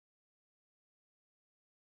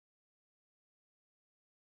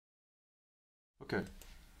Okay.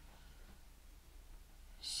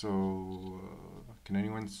 So, can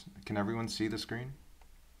everyone see the screen?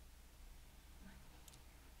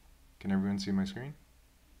 Can everyone see my screen?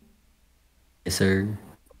 Yes, sir.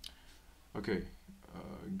 Okay,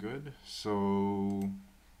 good. So,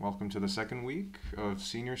 welcome to the second week of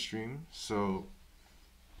senior stream. So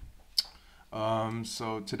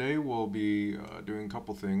today we'll be doing a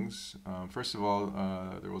couple things. First of all,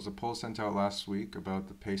 there was a poll sent out last week about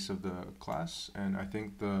the pace of the class, and I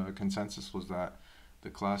think the consensus was that the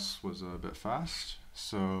class was a bit fast.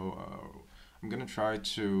 So I'm going to try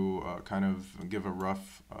to kind of give a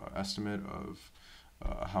rough estimate of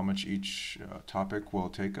how much each topic will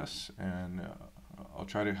take us, and I'll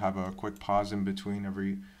try to have a quick pause in between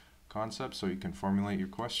every concept so you can formulate your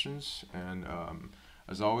questions. And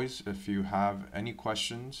as always, if you have any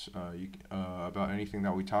questions about anything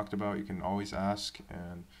that we talked about, you can always ask,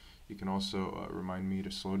 and you can also remind me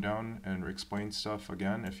to slow down and explain stuff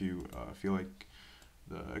again if you feel like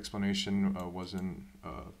the explanation wasn't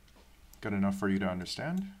good enough for you to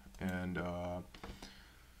understand. And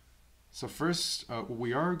so first,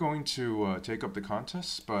 we are going to take up the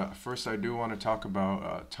contest, but first I do want to talk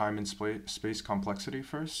about time and space complexity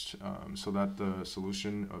first, so that the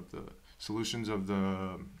solutions of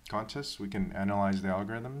the contest, we can analyze the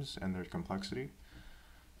algorithms and their complexity.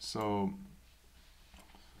 So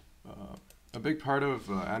a big part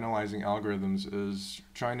of analyzing algorithms is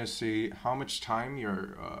trying to see how much time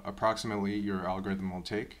approximately your algorithm will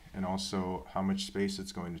take, and also how much space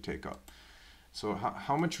it's going to take up. So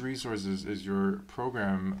how much resources is your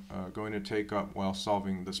program going to take up while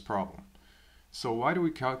solving this problem? So why do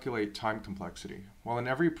we calculate time complexity? Well, in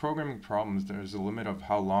every programming problem, there's a limit of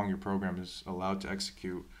how long your program is allowed to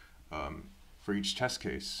execute for each test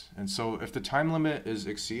case. And so if the time limit is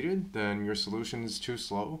exceeded, then your solution is too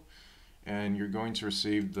slow, and you're going to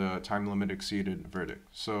receive the time limit exceeded verdict.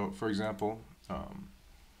 So for example,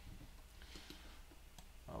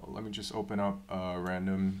 let me just open up a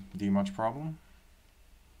random DMUTch problem.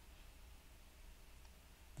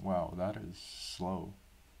 Wow, that is slow.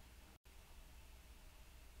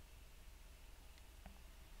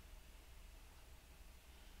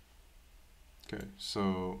 Okay,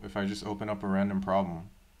 so if I just open up a random problem,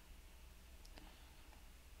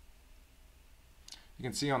 you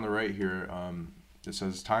can see on the right here, it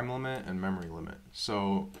says time limit and memory limit.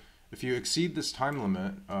 So if you exceed this time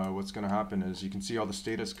limit, what's going to happen is you can see all the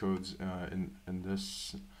status codes in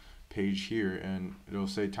this page here, and it'll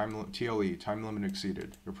say TLE, time limit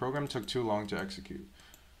exceeded. Your program took too long to execute.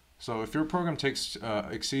 So if your program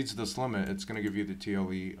exceeds this limit, it's going to give you the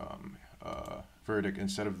TLE verdict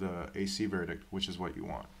instead of the AC verdict, which is what you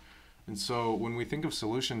want. And so when we think of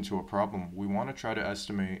solution to a problem, we want to try to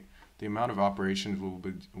estimate the amount of operations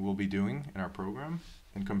we'll be doing in our program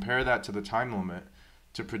and compare that to the time limit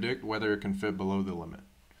to predict whether it can fit below the limit.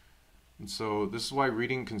 And so this is why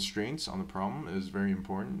reading constraints on the problem is very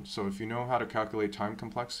important. So if you know how to calculate time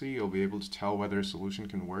complexity, you'll be able to tell whether a solution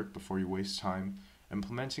can work before you waste time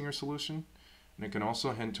implementing your solution. And it can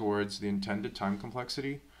also hint towards the intended time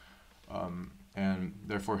complexity, and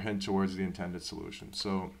therefore hint towards the intended solution.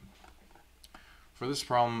 So for this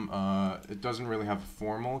problem, it doesn't really have a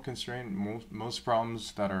formal constraint. Most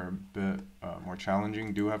problems that are a bit more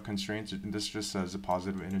challenging do have constraints. This just says a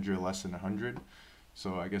positive integer less than 100.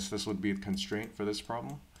 So I guess this would be a constraint for this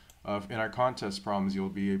problem. In our contest problems, you'll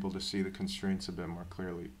be able to see the constraints a bit more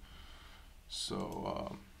clearly.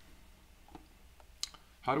 So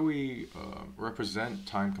how do we represent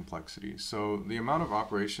time complexity? So the amount of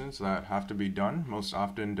operations that have to be done most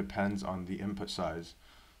often depends on the input size.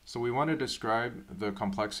 So we want to describe the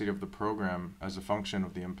complexity of the program as a function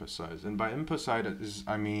of the input size. And by input size,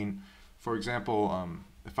 I mean, for example,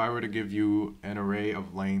 if I were to give you an array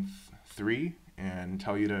of length 3 and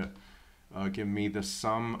tell you to give me the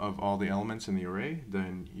sum of all the elements in the array,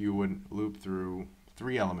 then you would loop through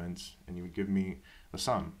 3 elements and you would give me the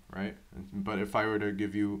sum, right? But if I were to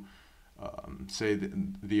give you, say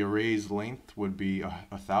the array's length would be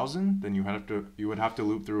 1,000, then you would have to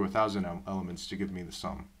loop through 1,000 elements to give me the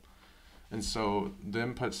sum. And so the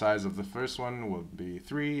input size of the first one would be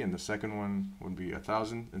 3, and the second one would be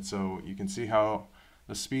 1,000. And so you can see how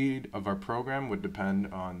the speed of our program would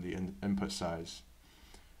depend on the input size.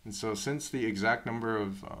 And so since the exact number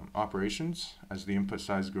of operations as the input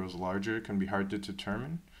size grows larger can be hard to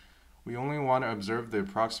determine, we only want to observe the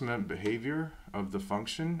approximate behavior of the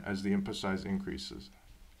function as the input size increases.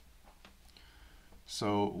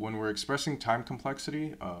 So when we're expressing time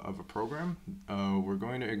complexity of a program, we're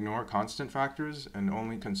going to ignore constant factors and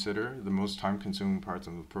only consider the most time-consuming parts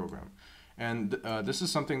of the program. And this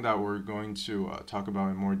is something that we're going to talk about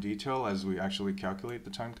in more detail as we actually calculate the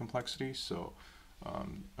time complexity. So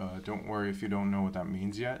don't worry if you don't know what that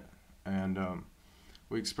means yet. And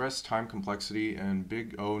we express time complexity in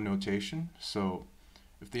big O notation. So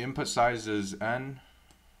if the input size is n,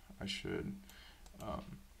 I should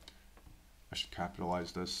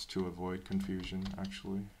capitalize this to avoid confusion,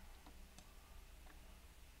 actually.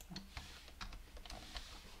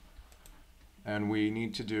 And we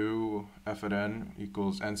need to do f at n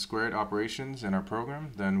equals n squared operations in our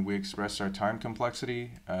program, then we express our time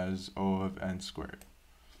complexity as O of n squared.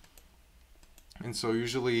 And so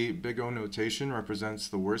usually big O notation represents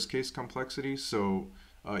the worst case complexity, so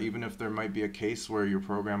even if there might be a case where your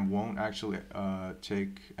program won't actually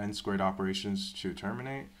take n squared operations to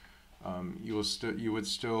terminate, you would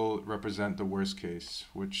still represent the worst case,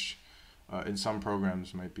 which in some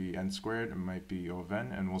programs might be n squared, it might be O of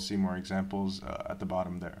n, and we'll see more examples at the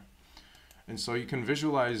bottom there. And so you can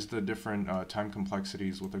visualize the different time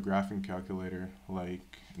complexities with a graphing calculator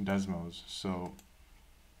like Desmos. So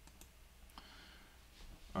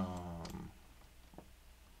I'm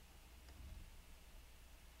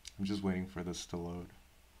just waiting for this to load.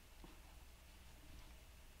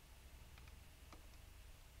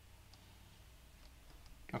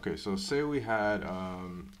 Okay, so say we had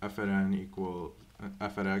f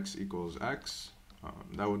at x equals x.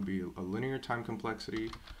 That would be a linear time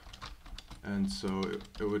complexity, and so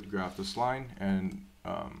it would graph this line, and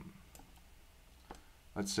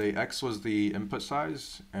let's say x was the input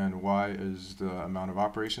size and y is the amount of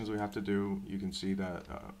operations we have to do. You can see that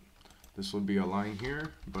this would be a line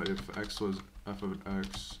here, but if f of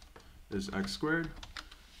x is x squared,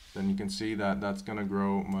 then you can see that that's going to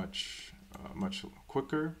grow much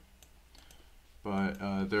quicker.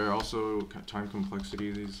 But there are also time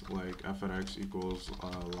complexities like f at x equals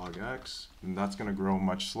log x, and that's going to grow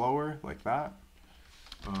much slower, like that.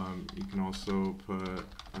 You can also put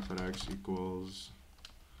f at x equals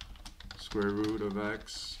square root of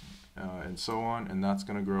x, and so on, and that's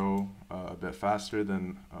going to grow a bit faster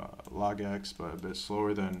than log x, but a bit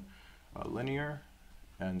slower than linear,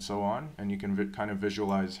 and so on. And you can kind of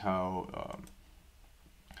visualize how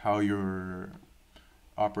your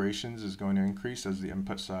operations is going to increase as the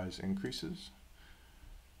input size increases.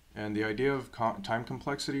 And the idea of time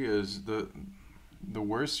complexity is the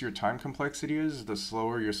worse your time complexity is, the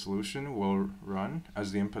slower your solution will run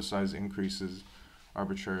as the input size increases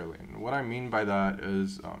arbitrarily. And what I mean by that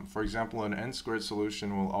is, for example, an n squared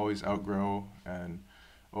solution will always outgrow an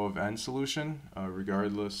O of n solution,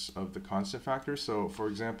 regardless of the constant factor. So for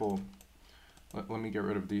example, let me get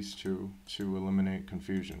rid of these two to eliminate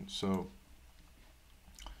confusion. So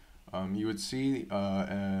you would see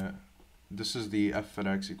this is the f at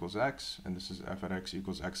x equals x, and this is f at x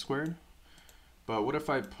equals x squared. But what if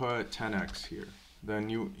I put 10x here? Then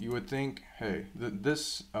you would think, hey,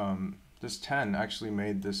 this 10 actually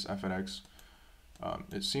made this f at x.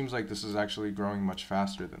 It seems like this is actually growing much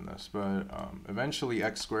faster than this, but eventually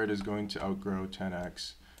x squared is going to outgrow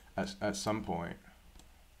 10x at some point.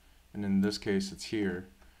 And in this case, it's here.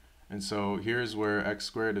 And so here's where x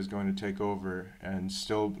squared is going to take over and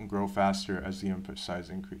still grow faster as the input size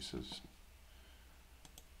increases.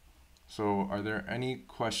 So are there any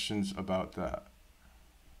questions about that?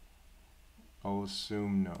 I'll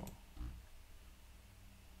assume no.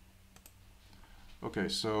 Okay,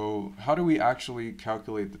 so how do we actually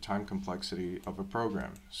calculate the time complexity of a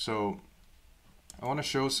program? So I want to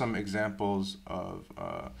show some examples of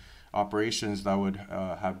operations that would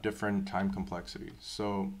have different time complexities.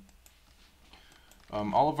 So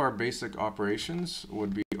all of our basic operations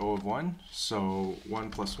would be O of 1. So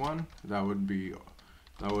 1 plus 1, that would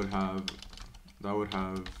have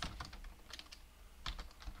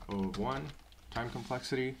O of 1 time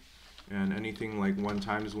complexity, and anything like 1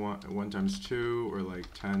 times 1 times 2, or like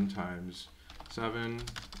 10 times 7,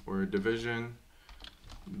 or division,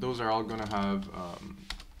 those are all going to have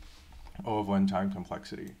O of 1 time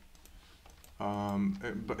complexity.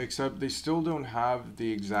 But except they still don't have the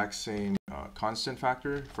exact same constant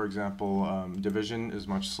factor. For example, division is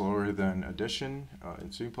much slower than addition in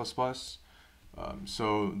C++.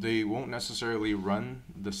 So they won't necessarily run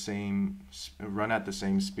at the same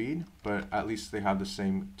speed, but at least they have the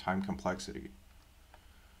same time complexity.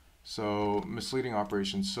 So misleading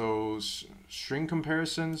operations. So string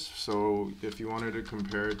comparisons. So if you wanted to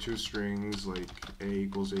compare two strings like A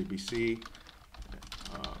equals ABC,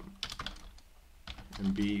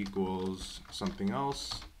 and B equals something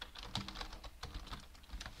else,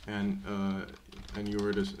 and you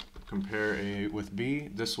were to compare A with B,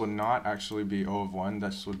 this would not actually be O of 1.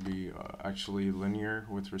 This would be actually linear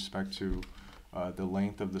with respect to the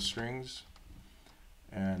length of the strings.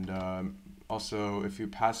 And also, if you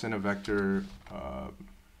pass in a vector,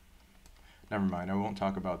 never mind, I won't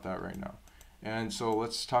talk about that right now. And so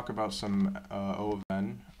let's talk about some O of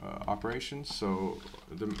n operations. So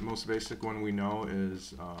the most basic one we know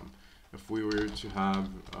is if we were to have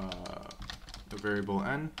a variable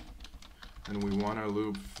n, and we want to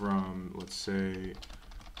loop from, let's say,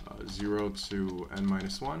 0 to n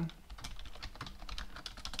minus 1.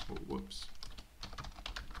 Oh, whoops.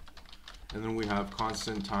 And then we have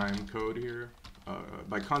constant time code here.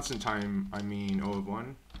 By constant time, I mean O of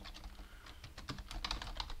 1.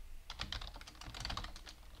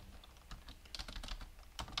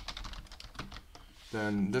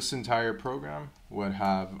 Then this entire program would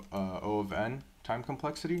have O of n time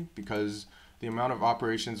complexity, because the amount of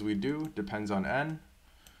operations we do depends on n,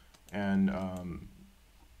 and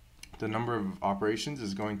the number of operations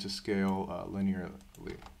is going to scale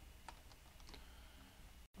linearly.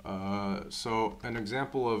 So an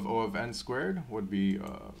example of O of n squared would be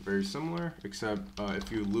very similar, except if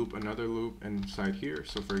you loop another loop inside here.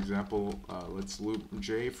 So for example, let's loop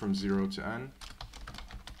j from 0 to n.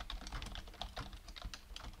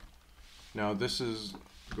 Now this is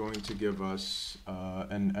going to give us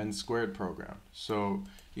an n squared program. So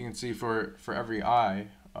you can see for every I,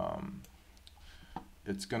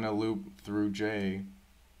 it's going to loop through j,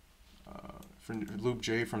 loop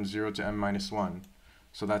j from 0 to n minus 1.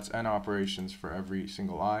 So that's n operations for every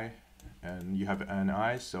single I, and you have n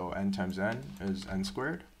i's, so n times n is n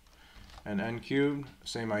squared. And n cubed,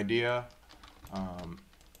 same idea.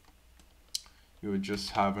 You would just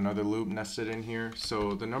have another loop nested in here.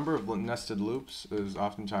 So the number of nested loops is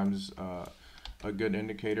oftentimes a good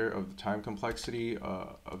indicator of the time complexity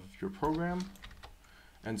of your program.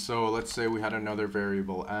 And so let's say we had another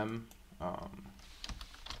variable m.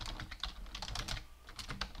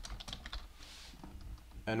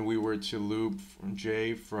 And we were to loop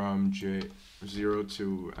j from 0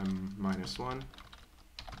 to m minus 1.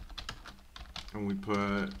 And we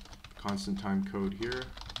put constant time code here.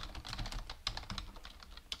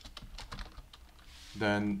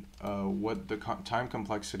 Then what the time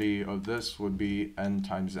complexity of this would be n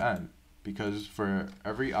times n, because for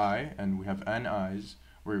every I, and we have n i's,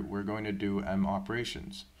 we're going to do m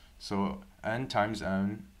operations. So n times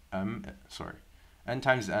n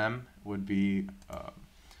times m would be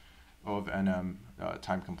O of nm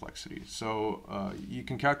time complexity. So you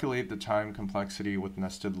can calculate the time complexity with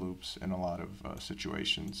nested loops in a lot of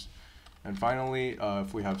situations. And finally,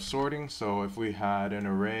 if we have sorting, so if we had an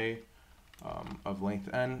array of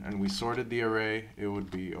length n, and we sorted the array, it would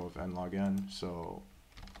be O of n log n. So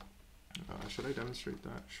should I demonstrate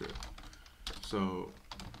that? Sure. So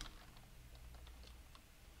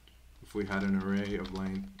if we had an array of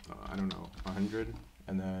length, I don't know, 100,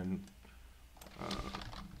 and then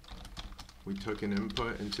we took an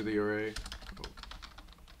input into the array,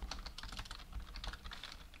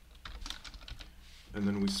 and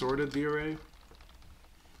then we sorted the array,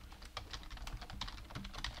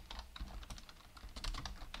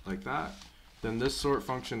 like that, then this sort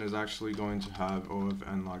function is actually going to have O of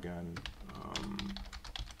n log n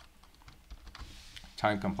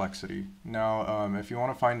time complexity. Now, if you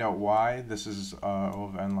want to find out why this is O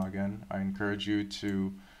of n log n, I encourage you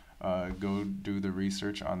to go do the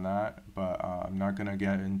research on that, but I'm not going to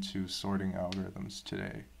get into sorting algorithms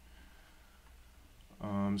today.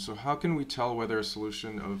 So how can we tell whether a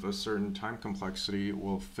solution of a certain time complexity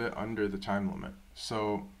will fit under the time limit?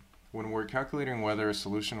 So when we're calculating whether a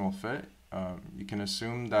solution will fit, you can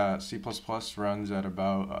assume that C++ runs at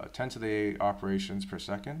about 10 to the 8 operations per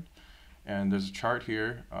second. And there's a chart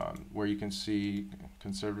here where you can see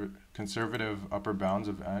conservative upper bounds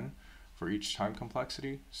of n for each time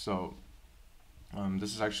complexity. So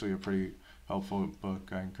this is actually a pretty helpful book.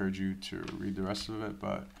 I encourage you to read the rest of it,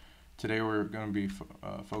 but today we're going to be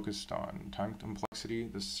focused on time complexity,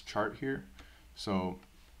 this chart here. So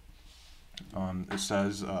it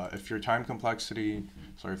says if your time complexity,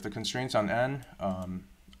 if the constraints on n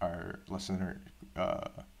are less than or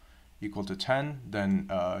equal to 10, then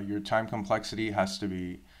your time complexity has to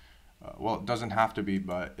be, well, it doesn't have to be,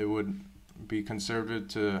 but it would be conservative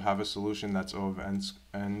to have a solution that's O of n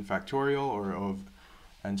factorial, or O of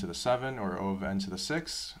n to the 7, or O of n to the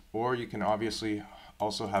 6, or you can obviously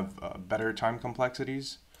also have better time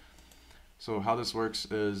complexities. So how this works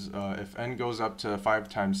is if n goes up to 5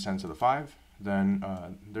 times 10 to the 5, then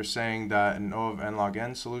they're saying that an O of n log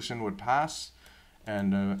n solution would pass,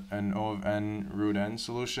 and an O of n root n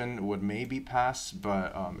solution would maybe pass,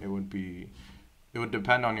 but it would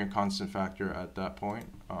depend on your constant factor at that point.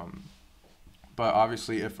 But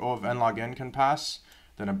obviously, if O of n log n can pass,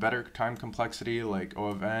 then a better time complexity like O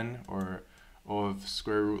of n or O of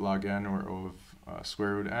square root log n or O of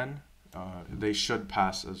square root n, they should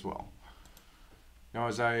pass as well. Now,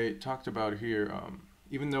 as I talked about here,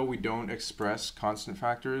 even though we don't express constant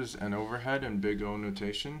factors and overhead in big O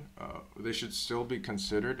notation, they should still be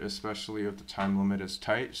considered, especially if the time limit is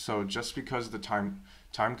tight. So just because the time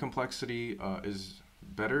complexity is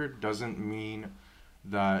better doesn't mean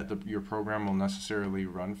that your program will necessarily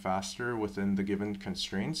run faster within the given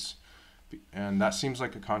constraints. And that seems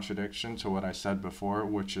like a contradiction to what I said before,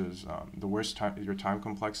 which is the worse your time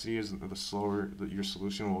complexity is, the slower that your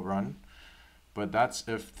solution will run. But that's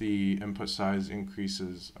if the input size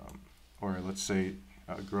increases, or let's say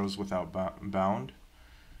grows without bound.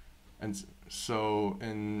 And so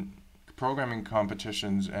in programming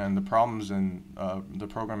competitions and the problems in the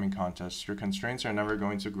programming contests, your constraints are never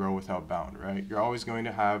going to grow without bound, right? You're always going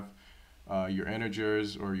to have your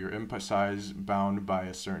integers or your input size bound by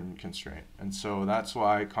a certain constraint. And so that's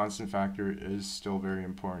why constant factor is still very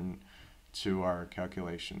important to our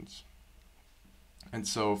calculations. And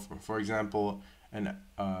so, for example, an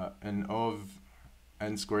O of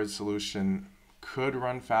n squared solution could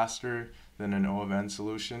run faster than an O of n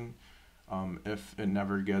solution if it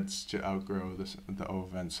never gets to outgrow the O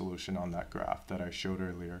of n solution on that graph that I showed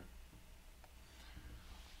earlier.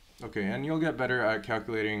 Okay, and you'll get better at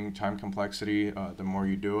calculating time complexity the more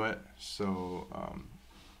you do it. So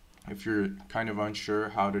if you're kind of unsure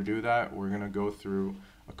how to do that, we're going to go through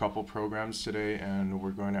a couple programs today and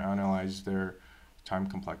we're going to analyze their time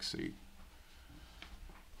complexity.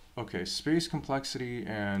 Okay, space complexity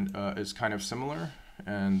and is kind of similar,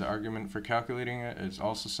 and the argument for calculating it is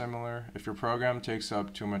also similar. If your program takes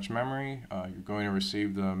up too much memory, you're going to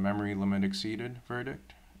receive the memory limit exceeded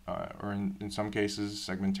verdict, or in some cases,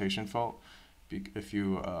 segmentation fault. If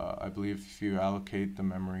you, I believe if you allocate the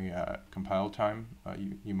memory at compile time,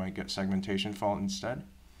 you might get segmentation fault instead.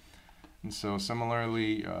 And so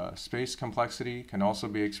similarly, space complexity can also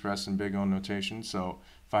be expressed in big O notation. So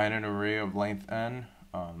if I had an array of length n,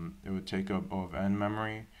 it would take up O of n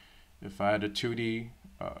memory. If I had a 2D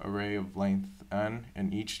array of length n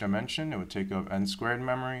in each dimension, it would take up n squared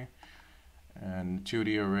memory. And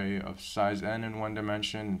 2D array of size n in one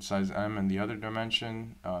dimension and size m in the other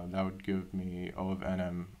dimension, that would give me O of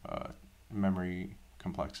nm memory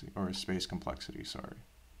complexity, or space complexity, sorry.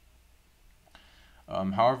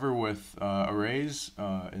 However, with arrays,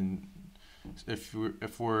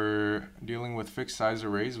 if we're dealing with fixed size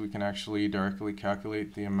arrays, we can actually directly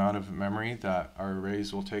calculate the amount of memory that our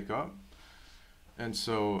arrays will take up. And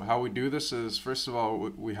so how we do this is, first of all,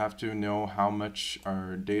 we have to know how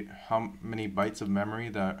many bytes of memory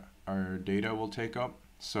that our data will take up.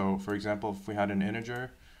 So for example, if we had an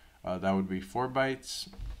integer, that would be 4 bytes,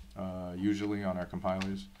 usually on our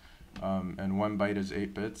compilers. And 1 byte is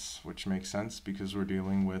 8 bits, which makes sense because we're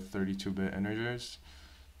dealing with 32-bit integers.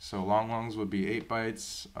 So longs would be 8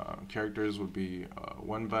 bytes, characters would be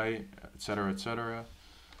 1 byte, etc., etc.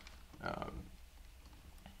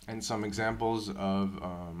 And some examples of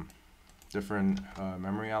different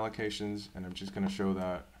memory allocations, and I'm just going to show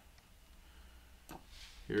that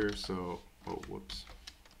here. So, oh, whoops.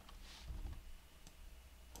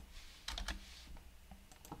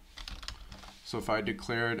 So if I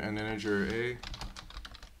declared an integer a,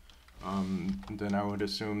 then I would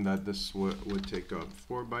assume that this would take up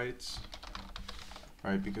 4 bytes,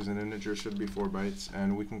 right? Because an integer should be 4 bytes,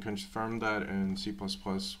 and we can confirm that in C++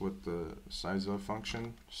 with the size of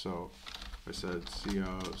function. So I said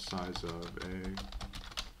cout size of a.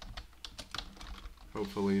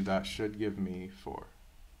 Hopefully that should give me 4.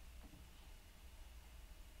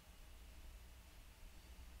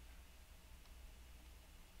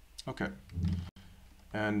 Okay.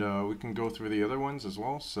 And we can go through the other ones as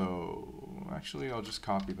well. So actually, I'll just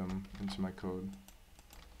copy them into my code.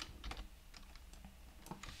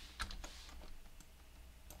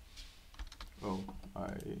 Oh,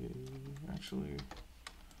 I actually...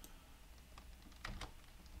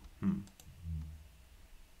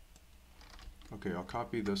 Okay, I'll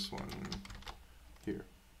copy this one here.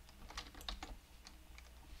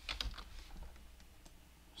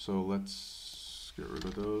 So let's get rid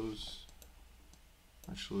of those.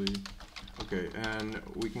 Actually, okay, and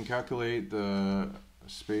we can calculate the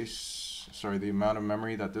the amount of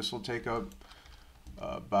memory that this will take up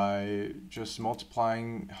by just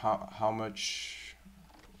multiplying how much,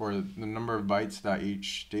 or the number of bytes that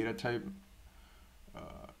each data type,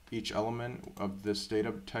 each element of this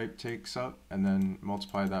data type takes up, and then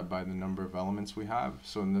multiply that by the number of elements we have.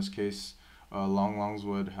 So in this case, longs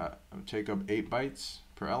would take up 8 bytes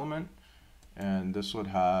per element, and this would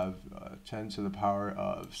have 10 to the power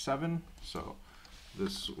of 7. So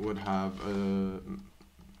this would have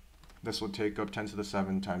this would take up 10 to the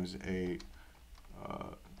 7 times 8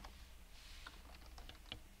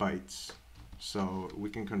 bytes. So we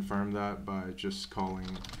can confirm that by just calling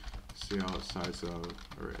cout size of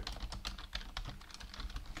array.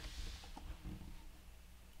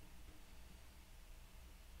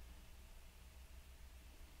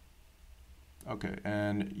 Okay,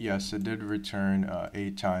 and yes, it did return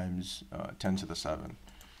 8 times 10 to the 7.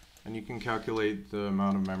 And you can calculate the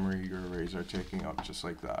amount of memory your arrays are taking up just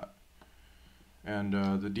like that. And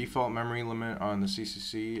the default memory limit on the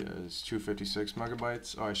CCC is 256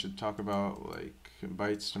 megabytes. Oh, I should talk about like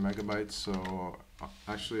bytes to megabytes. So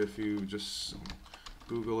actually, if you just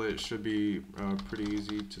Google it, it should be pretty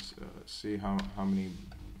easy to see how many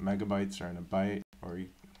megabytes are in a byte.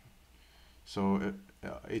 So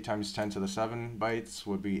 8 times 10 to the 7 bytes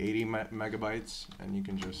would be 80 megabytes, and you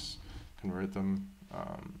can just convert them.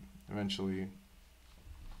 Eventually,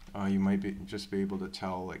 you might just be able to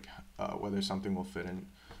tell like whether something will fit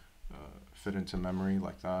into memory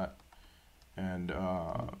like that. And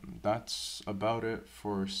that's about it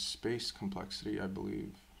for space complexity, I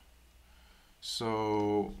believe.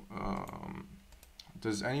 So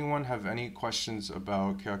does anyone have any questions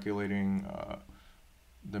about calculating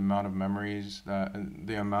the amount of memory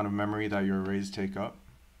that your arrays take up,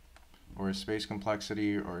 or space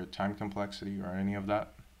complexity, or time complexity, or any of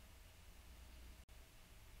that?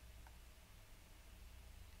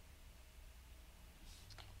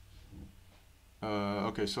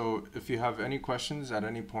 Okay, so if you have any questions at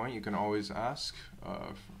any point, you can always ask.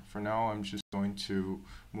 For now, I'm just going to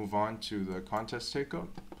move on to the contest take-up.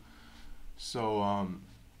 So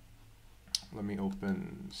let me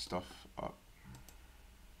open stuff up.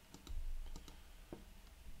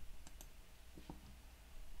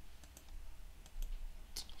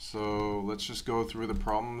 So let's just go through the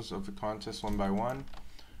problems of the contest one by one.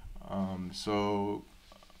 So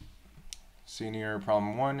senior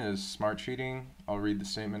problem 1 is smart cheating. I'll read the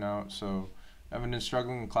statement out. So Evan is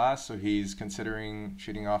struggling in class, so he's considering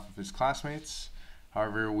cheating off of his classmates.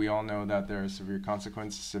 However, we all know that there are severe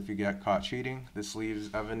consequences if you get caught cheating. This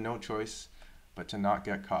leaves Evan no choice but to not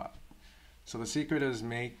get caught. So the secret is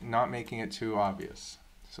not making it too obvious.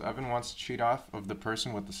 So Evan wants to cheat off of the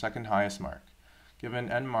person with the second highest mark.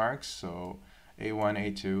 Given n marks, so A1,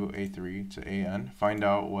 A2, A3 to AN, find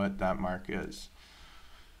out what that mark is.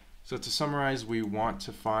 So to summarize, we want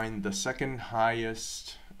to find the second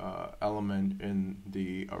highest element in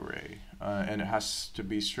the array, and it has to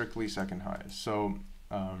be strictly second highest. So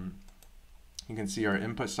you can see our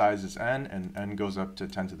input size is n, and n goes up to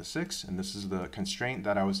 10 to the 6, and this is the constraint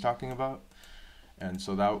that I was talking about. And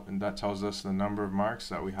so that tells us the number of marks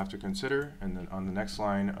that we have to consider. And then on the next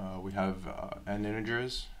line, we have n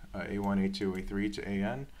integers, A1, A2, A3 to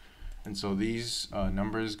AN. And so these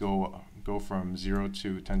numbers go from 0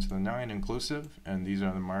 to 10 to the 9 inclusive, and these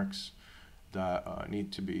are the marks that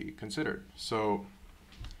need to be considered. So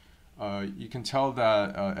you can tell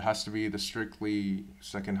that it has to be the strictly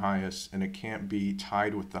second highest, and it can't be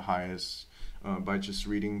tied with the highest by just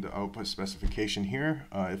reading the output specification here.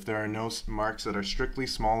 If there are no marks that are strictly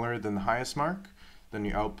smaller than the highest mark, then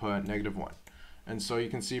you output -1. And so you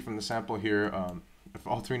can see from the sample here, if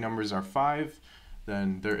all three numbers are 5,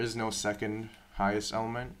 then there is no second highest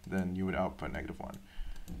element, then you would output -1.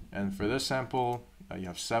 And for this sample, you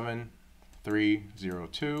have 7, 3, 0,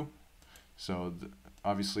 2. So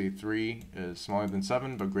obviously 3 is smaller than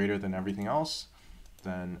 7 but greater than everything else,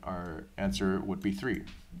 then our answer would be 3.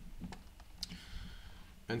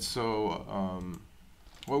 And so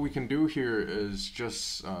what we can do here is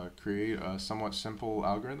just create a somewhat simple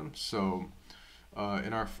algorithm. So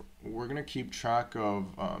we're going to keep track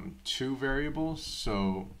of 2 variables.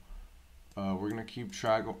 So we're going to keep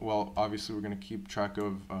track of, well, obviously we're going to keep track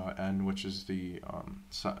of n, which is the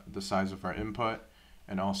size of our input,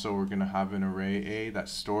 and also we're going to have an array A that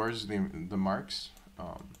stores the marks.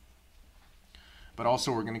 But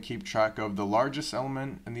also we're going to keep track of the largest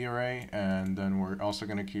element in the array, and then we're also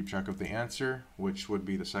going to keep track of the answer, which would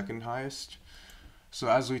be the second highest. So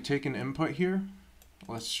as we take an input here,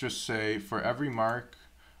 let's just say for every mark,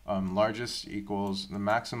 largest equals the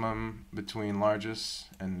maximum between largest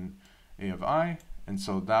and A of I, and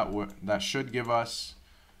so that should give us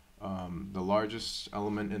the largest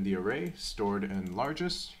element in the array stored in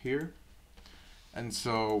largest here. And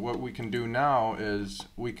so what we can do now is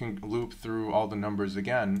we can loop through all the numbers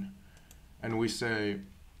again, and we say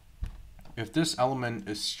if this element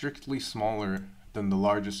is strictly smaller than the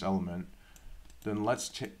largest element, then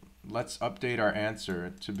let's update our answer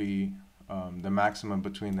to be the maximum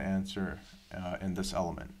between the answer and this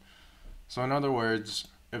element. So in other words,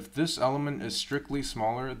 if this element is strictly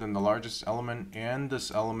smaller than the largest element and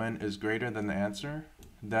this element is greater than the answer,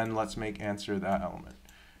 then let's make answer that element.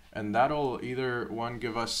 And that'll either one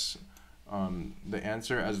give us the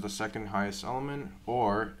answer as the second highest element,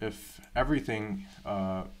 or if everything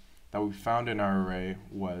that we found in our array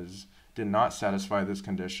did not satisfy this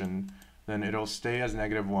condition, then it'll stay as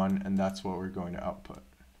 -1, and that's what we're going to output.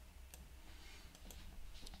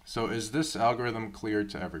 So is this algorithm clear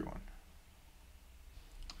to everyone?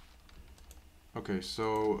 Okay,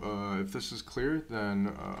 so if this is clear,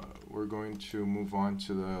 then we're going to move on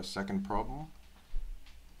to the second problem.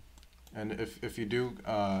 And if you do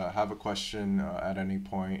have a question at any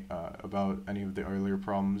point about any of the earlier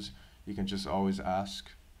problems, you can just always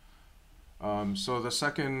ask. So the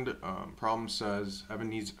second problem says Evan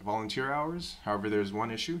needs volunteer hours. However, there's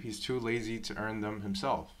one issue. He's too lazy to earn them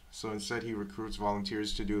himself. So instead, he recruits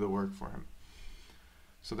volunteers to do the work for him.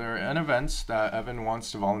 So there are n events that Evan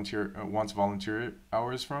wants volunteer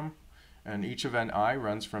hours from, and each event I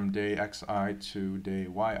runs from day xi to day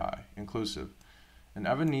yi inclusive. And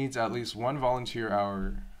Evan needs at least one volunteer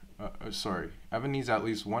Evan needs at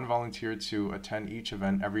least one volunteer to attend each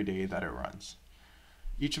event every day that it runs.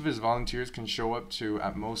 Each of his volunteers can show up to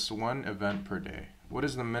at most one event per day. What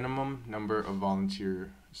is the minimum number of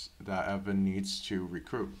volunteers that Evan needs to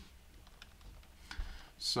recruit?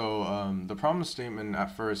 So the problem statement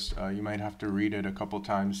at first, you might have to read it a couple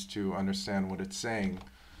times to understand what it's saying.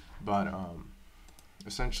 But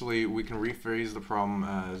essentially, we can rephrase the problem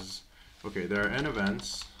as, okay, there are n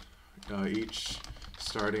events, each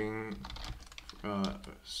starting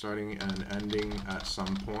and ending at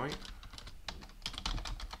some point.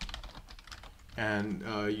 And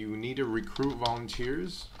you need to recruit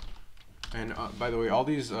volunteers. And by the way, all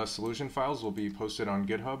these solution files will be posted on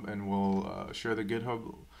GitHub, and we'll share the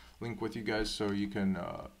GitHub link with you guys so you can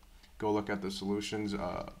go look at the solutions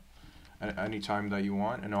at any time that you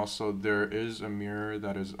want. And also, there is a mirror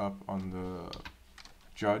that is up on the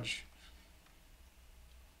judge.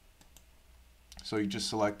 So you just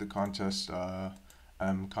select the contest,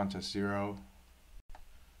 contest 0.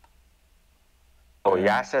 Oh,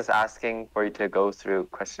 Yash is asking for you to go through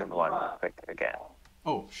question 1 quick again.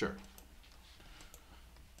 Oh, sure.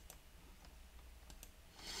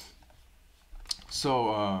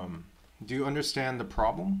 So, do you understand the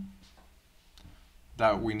problem?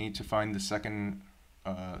 That we need to find the second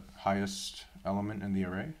highest element in the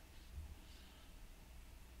array?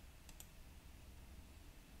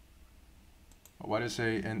 Why did it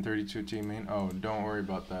say int32t main? Oh, don't worry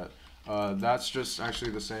about that. That's just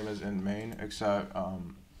actually the same as int main, except,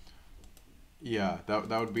 yeah, that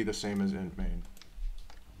would be the same as int main.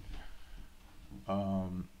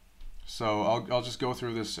 So I'll just go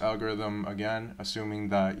through this algorithm again, assuming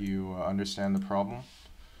that you understand the problem.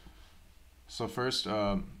 So first,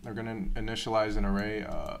 we're going to initialize an array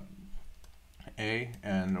A,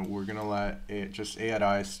 and we're going to let just A at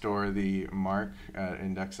I store the mark at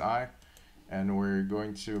index I, and we're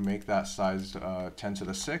going to make that sized 10 to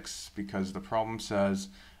the 6 because the problem says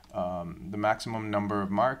the maximum number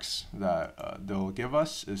of marks that they'll give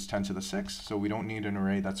us is 10 to the 6, so we don't need an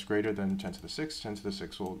array that's greater than 10 to the 6. 10 to the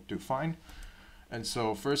 6 will do fine. And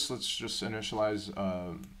so first let's just initialize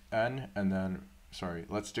n, and then,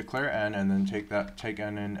 let's declare n and then take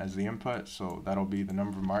n in as the input, so that'll be the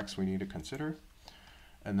number of marks we need to consider.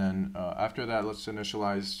 And then after that, let's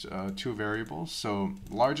initialize 2 variables. So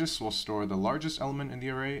largest will store the largest element in the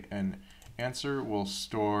array, and answer will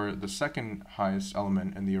store the second highest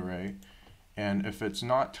element in the array, and if it's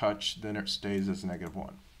not touched, then it stays as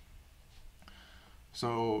 -1.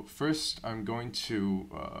 So first I'm going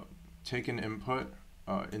to take an input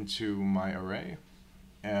into my array,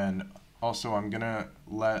 and also I'm gonna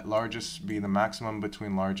let largest be the maximum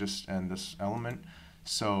between largest and this element.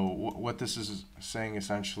 So what this is saying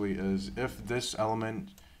essentially is if this element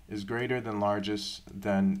is greater than largest,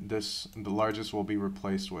 then the largest will be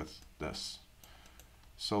replaced with this.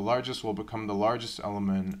 So largest will become the largest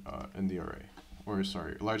element in the array. Or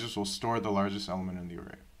largest will store the largest element in the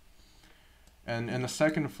array. And in the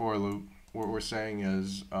second for loop, what we're saying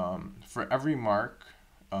is for every mark,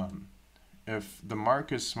 if the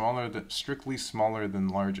mark is strictly smaller than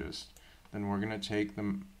largest, then we're going to take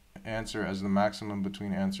the answer as the maximum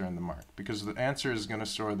between answer and the mark, because the answer is going to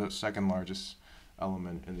store the second largest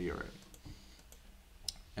element in the array.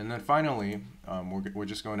 And then finally, we're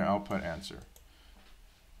just going to output answer.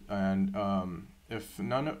 And if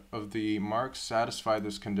none of the marks satisfy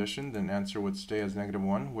this condition, then answer would stay as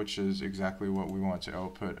 -1, which is exactly what we want to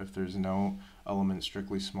output if there's no element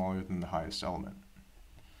strictly smaller than the highest element.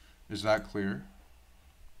 Is that clear?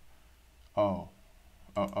 Oh,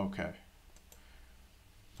 okay.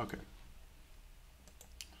 Okay.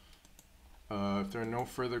 If there are no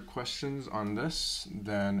further questions on this,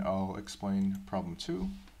 then I'll explain problem 2.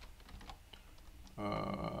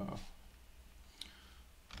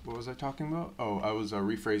 What was I talking about? Oh, I was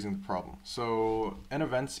rephrasing the problem. So n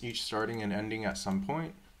events, each starting and ending at some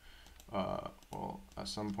point. Well, at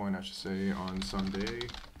some point I should say on some day.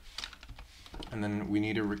 And then we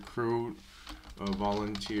need to recruit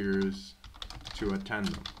volunteers to attend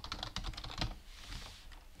them.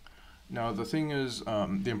 Now the thing is,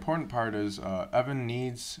 the important part is Evan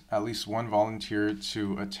needs at least one volunteer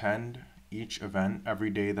to attend each event every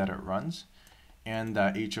day that it runs, and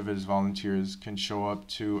that each of his volunteers can show up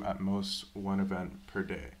to at most one event per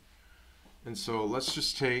day. And so let's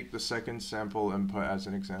just take the second sample input as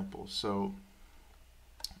an example. So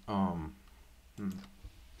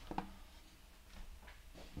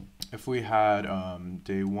if we had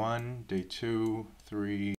day 1, day 2,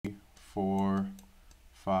 3, 4,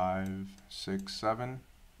 5, 6, 7.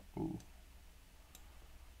 Ooh.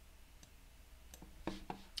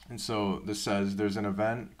 And so this says there's an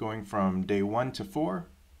event going from day 1 to 4,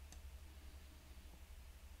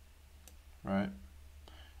 right?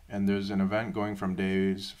 And there's an event going from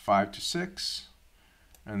days 5 to 6,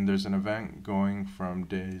 and there's an event going from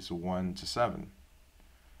days 1 to 7.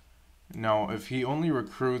 Now, if he only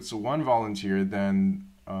recruits one volunteer, then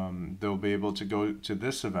they'll be able to go to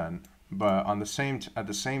this event. But at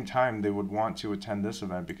the same time, they would want to attend this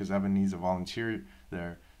event because Evan needs a volunteer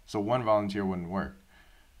there. So one volunteer wouldn't work.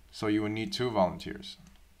 So you would need 2 volunteers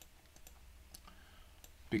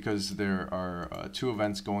because there are 2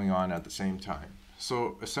 events going on at the same time.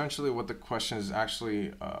 So essentially what the question is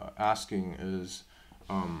actually asking is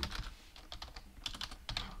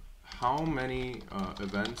how many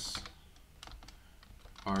events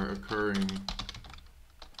are occurring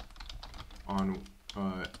on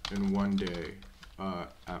in one day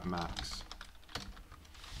at max.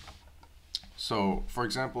 So for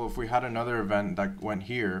example, if we had another event that went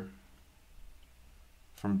here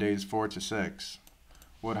from days 4 to 6,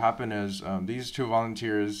 what would happen is these 2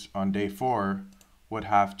 volunteers on day 4 would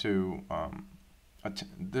have to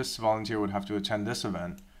this volunteer would have to attend this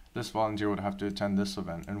event, this volunteer would have to attend this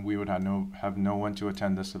event, and we would have no one to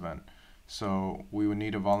attend this event. So we would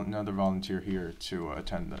need another volunteer here to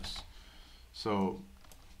attend this. So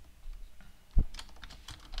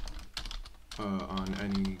on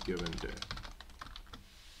any given day.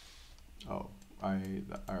 Oh, I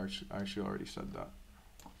actually already said that.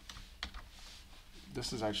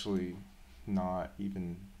 This is actually not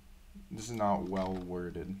even, this is not well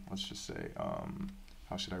worded. Let's just say,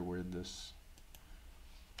 how should I word this?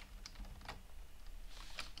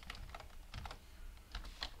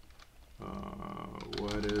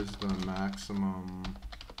 What is the maximum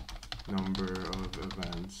number of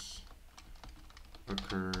events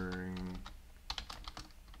occurring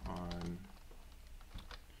on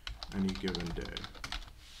any given day?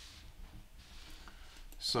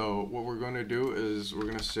 So what we're going to do is we're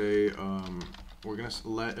going to say we're going to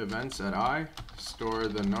let events at I store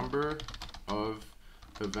the number of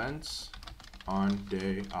events on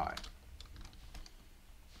day I.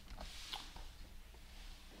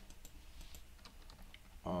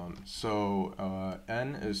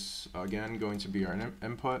 N is again going to be our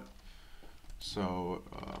input. So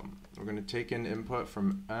we're going to take in input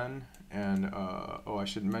from N, and oh, I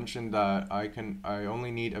should mention that I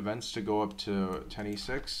only need events to go up to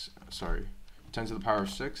 10e6, sorry, 10 to the power of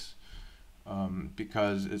 6,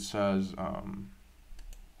 because it says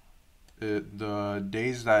the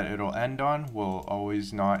days that it'll end on will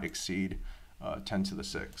always not exceed 10 to the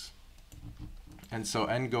 6. And so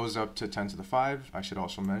N goes up to 10 to the 5, I should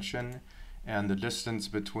also mention, and the distance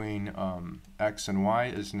between X and Y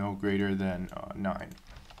is no greater than 9.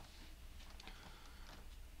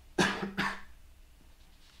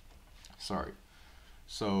 Sorry.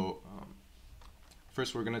 So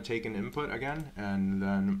first we're going to take an input again, and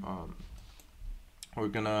then we're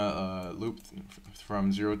going to loop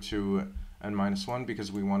from 0 to n minus 1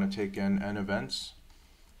 because we want to take in n events.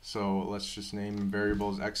 So let's just name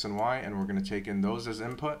variables X and Y, and we're going to take in those as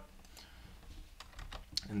input.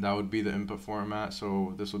 And that would be the input format.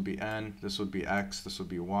 So this would be N, this would be X, this would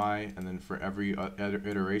be Y, and then for every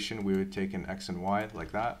iteration we would take in X and Y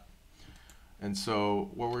like that. And so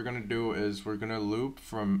what we're going to do is we're going to loop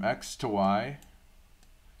from X to Y.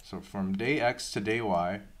 So from day X to day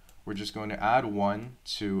Y, we're just going to add 1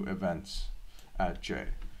 to events at J,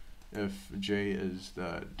 if J is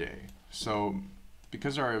the day. So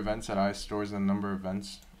because our events at I stores the number of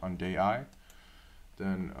events on day I,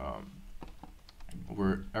 then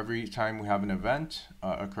every time we have an event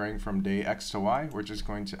occurring from day x to y, we're just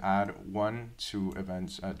going to add 1 to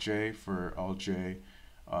events at j for all j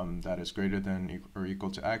that is greater than or equal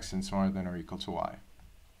to x and smaller than or equal to y.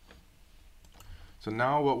 So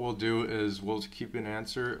now what we'll do is we'll keep an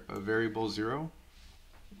answer a variable 0,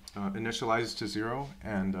 initialized to 0,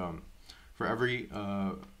 and for every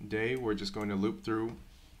day we're just going to loop through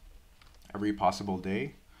every possible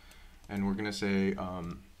day, and we're going to say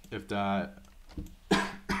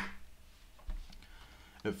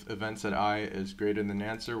if events at I is greater than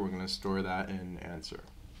answer, we're going to store that in answer.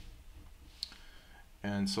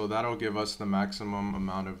 And so that'll give us the maximum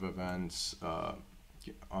amount of events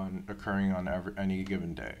occurring on any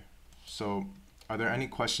given day. So are there any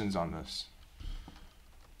questions on this?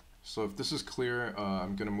 So if this is clear,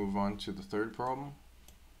 I'm going to move on to the third problem.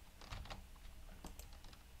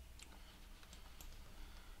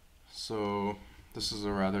 So this is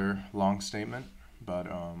a rather long statement, but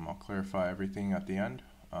I'll clarify everything at the end.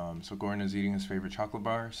 So Gordon is eating his favorite chocolate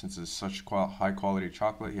bar. Since it's such high quality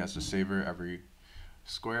chocolate, he has to savor every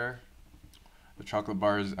square. The chocolate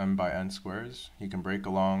bar is m by n squares. He can break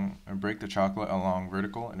the chocolate along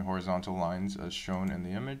vertical and horizontal lines as shown in the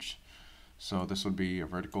image. So this would be a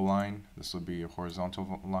vertical line, this would be a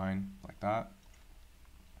horizontal line, like that.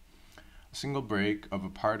 A single break of a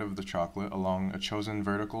part of the chocolate along a chosen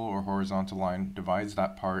vertical or horizontal line divides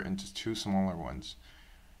that part into 2 smaller ones.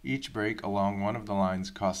 Each break along one of the lines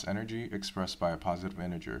costs energy expressed by a positive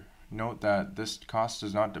integer. Note that this cost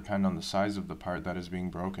does not depend on the size of the part that is being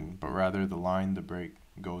broken, but rather the line the break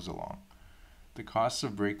goes along. The cost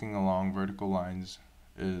of breaking along vertical lines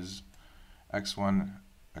is x1,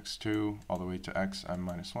 x2, all the way to xm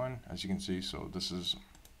minus 1, as you can see. So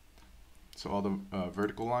all the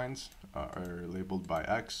vertical lines are labeled by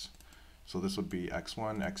x. So this would be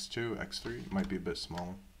x1, x2, x3. It might be a bit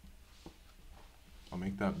small. I'll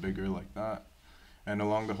make that bigger like that. And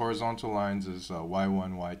along the horizontal lines is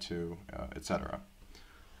y1, y2, etc.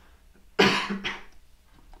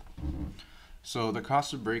 So the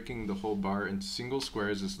cost of breaking the whole bar into single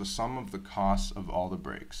squares is the sum of the costs of all the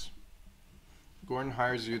breaks. Gordon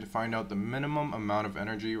hires you to find out the minimum amount of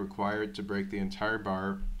energy required to break the entire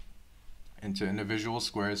bar into individual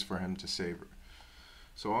squares for him to savor.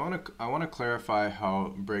 So I want to clarify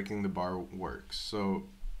how breaking the bar works. So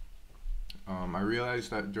I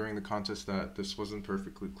realized that during the contest that this wasn't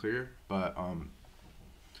perfectly clear, but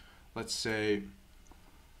let's say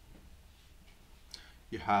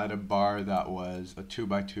you had a bar that was a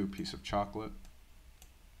 2x2 piece of chocolate,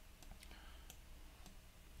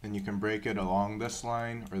 and you can break it along this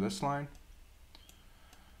line or this line.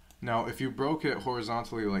 Now if you broke it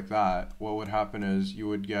horizontally like that, what would happen is you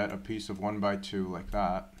would get a piece of 1x2 like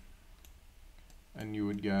that, and you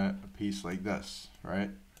would get a piece like this, right?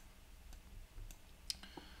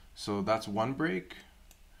 So that's one break,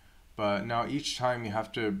 but now each time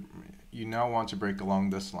you now want to break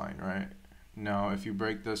along this line, right? Now if you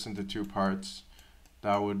break this into 2 parts,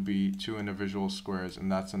 that would be 2 individual squares,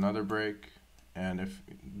 and that's another break. And if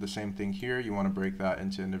the same thing here, you want to break that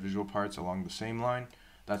into individual parts along the same line,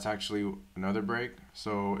 that's actually another break.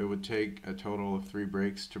 So it would take a total of 3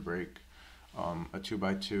 breaks to break a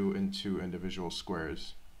 2x2 into individual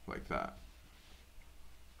squares like that.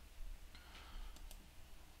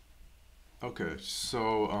 Okay,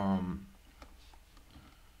 so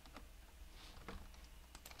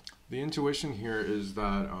the intuition here is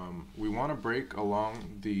that we want to break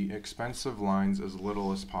along the expensive lines as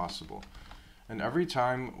little as possible. And every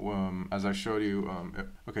time, as I showed you,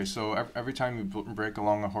 every time you break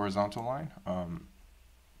along a horizontal line,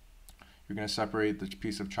 you're going to separate the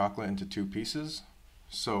piece of chocolate into 2 pieces.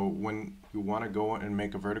 So when you want to go and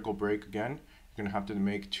make a vertical break again, you're going to have to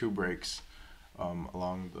make 2 breaks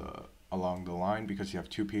along the line because you have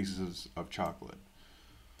 2 pieces of chocolate.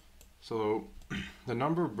 So the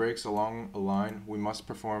number of breaks along a line we must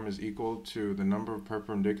perform is equal to the number of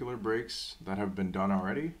perpendicular breaks that have been done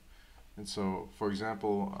already. And so, for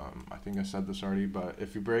example, I think I said this already, but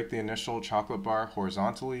if you break the initial chocolate bar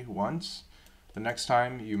horizontally once, the next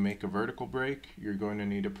time you make a vertical break, you're going to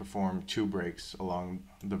need to perform 2 breaks along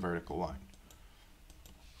the vertical line.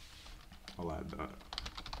 I'll add that.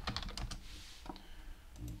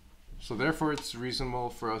 So therefore, it's reasonable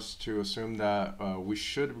for us to assume that we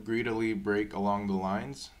should greedily break along the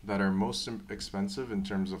lines that are most expensive in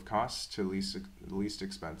terms of costs to least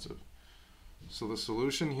expensive. So the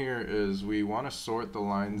solution here is we want to sort the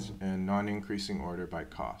lines in non-increasing order by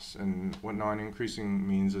cost. And what non-increasing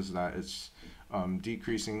means is that it's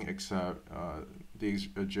decreasing except the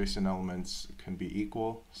adjacent elements can be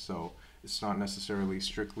equal. So it's not necessarily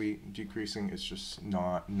strictly decreasing, it's just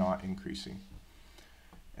not increasing.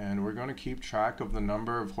 and we're going to keep track of the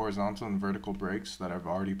number of horizontal and vertical breaks that have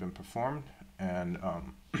already been performed, and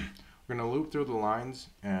we're going to loop through the lines,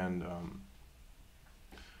 and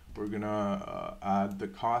we're going to add the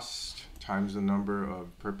cost times the number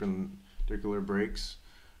of perpendicular breaks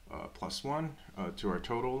plus 1 to our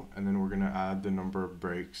total, and then we're going to add the number of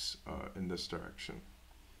breaks in this direction.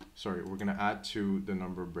 Sorry, we're going to add to the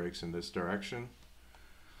number of breaks in this direction.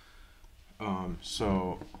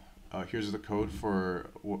 Here's the code for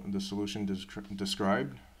the solution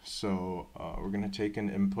described. So we're going to take an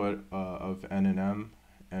input of n and m,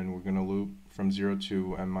 and we're going to loop from 0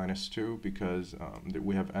 to n minus 2 because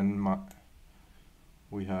we have n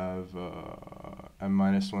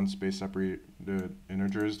minus 1 space separated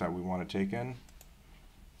integers that we want to take in.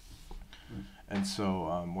 And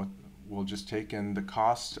so we'll just take in the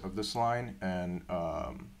cost of this line, and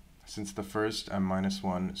since the first n minus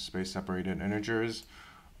 1 space separated integers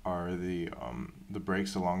are the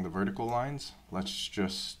breaks along the vertical lines, let's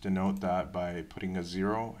just denote that by putting a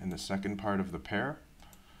 0 in the second part of the pair.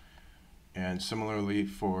 And similarly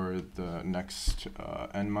for the next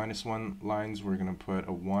n minus 1 lines, we're going to put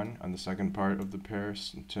a 1 on the second part of the pair.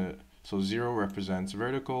 So 0 represents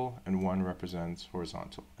vertical and 1 represents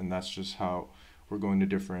horizontal. And that's just how we're going to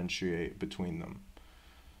differentiate between them.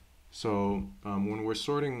 So when we're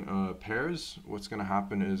sorting pairs, what's going to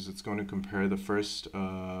happen is it's going to compare the first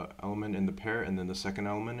element in the pair and then the second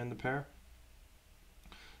element in the pair.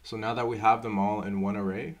 So now that we have them all in one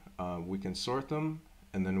array, we can sort them,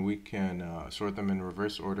 and then we can sort them in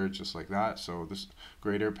reverse order just like that. So this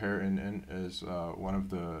greater pair in is one of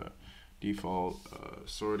the default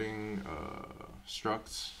sorting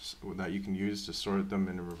structs that you can use to sort them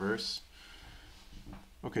in reverse.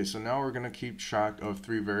 Okay, so now we're going to keep track of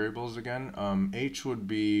 3 variables again. H would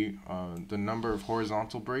be the number of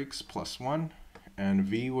horizontal breaks plus 1, and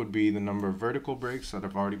V would be the number of vertical breaks that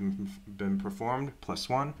have already been performed plus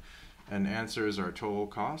 1, and answer is our total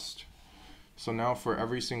cost. So now for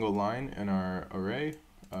every single line in our array,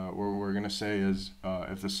 what we're going to say is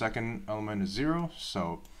if the second element is 0,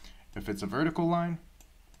 so if it's a vertical line,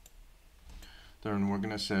 then we're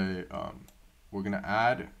going to say we're going to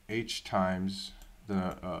add H times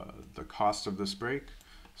the cost of this break.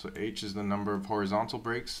 So H is the number of horizontal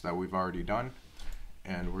breaks that we've already done,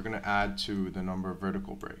 and we're going to add to the number of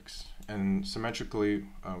vertical breaks. And symmetrically,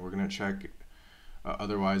 we're going to check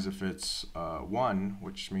otherwise if it's 1,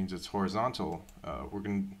 which means it's horizontal, we're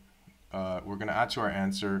going to add to our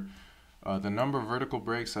answer the number of vertical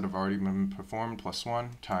breaks that have already been performed plus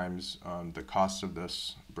 1 times the cost of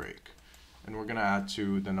this break. And we're going to add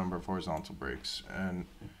to the number of horizontal breaks. And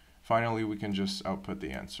finally, we can just output the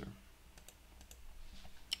answer.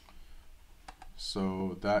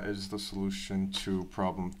 So that is the solution to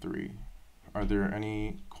problem 3. Are there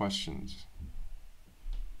any questions?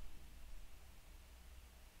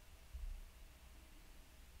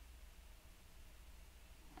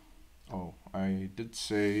 Oh, I did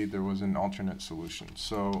say there was an alternate solution.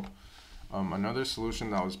 So another solution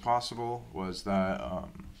that was possible was that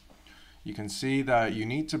you can see that you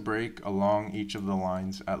need to break along each of the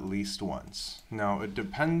lines at least once. Now,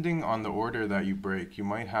 depending on the order that you break, you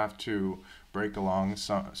might have to break along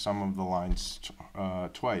some of the lines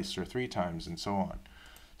twice or 3 times and so on.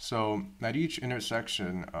 So at each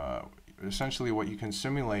intersection, essentially what you can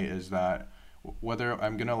simulate is that whether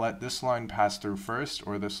I'm going to let this line pass through first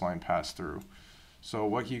or this line pass through. So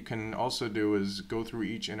what you can also do is go through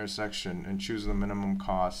each intersection and choose the minimum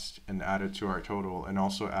cost and add it to our total, and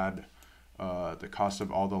also add the cost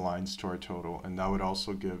of all the lines to our total, and that would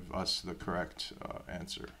also give us the correct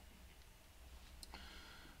answer.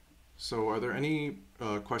 So are there any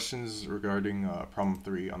questions regarding problem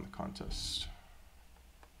 3 on the contest?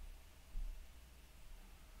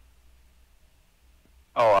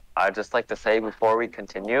 Oh, I'd just like to say before we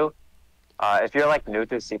continue, if you're like new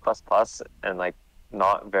to C++ and like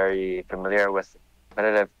not very familiar with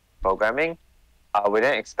repetitive programming, we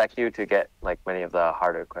didn't expect you to get like many of the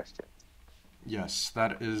harder questions. Yes,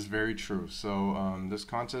 that is very true. So this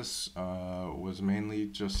contest was mainly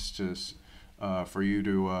just to, for you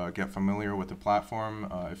to get familiar with the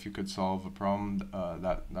platform. If you could solve a problem,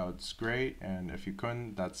 that's great, and if you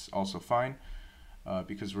couldn't, that's also fine.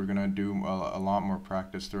 Because we're going to do a lot more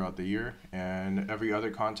practice throughout the year, and every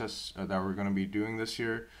other contest that we're going to be doing this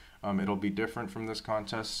year, it'll be different from this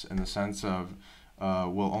contest in the sense of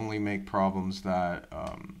we'll only make problems that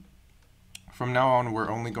from now on we're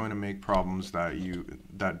only going to make problems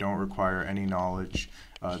that don't require any knowledge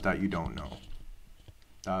that you don't know.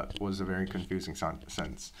 That was a very confusing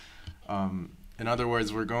sentence. In other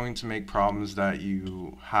words, we're going to make problems that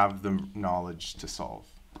you have the knowledge to solve.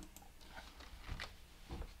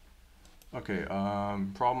 Okay,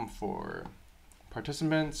 problem 4.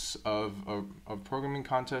 Participants of programming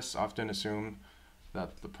contests often assume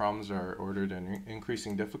that the problems are ordered in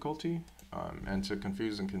increasing difficulty, and to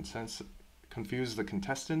confuse the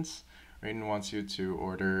contestants, Rayton wants you to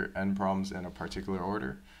order n problems in a particular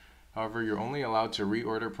order. However, you're only allowed to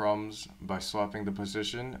reorder problems by swapping the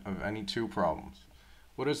position of any 2 problems.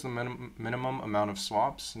 What is the minimum amount of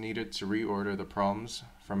swaps needed to reorder the problems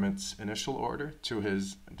from its initial order to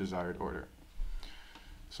his desired order?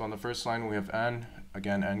 So on the first line we have n,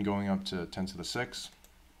 again n going up to 10 to the 6,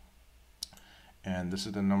 and this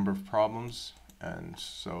is the number of problems, and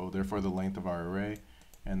so therefore the length of our array.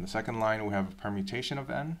 And the second line we have a permutation of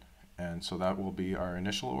n, and so that will be our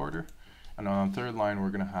initial order. And on the third line we're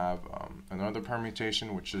going to have another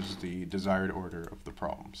permutation, which is the desired order of the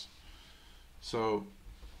problems. So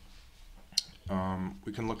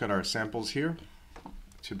we can look at our samples here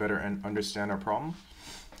to better understand our problem.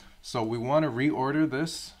 So we want to reorder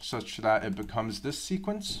this such that it becomes this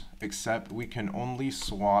sequence, except we can only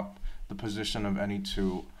swap the position of any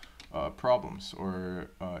 2 problems. Or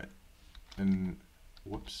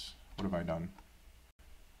whoops, what have I done?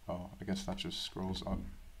 Oh, I guess that just scrolls up.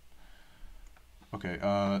 Okay,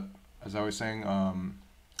 as I was saying,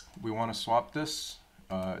 we want to swap this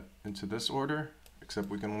into this order, except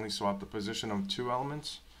we can only swap the position of 2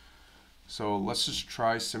 elements. So let's just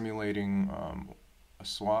try simulating a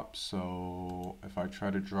swap. So if I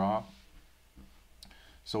try to draw,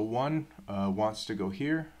 so 1 wants to go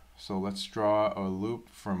here, so let's draw a loop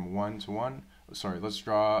from 1 to 1. Sorry, let's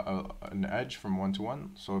draw an edge from 1 to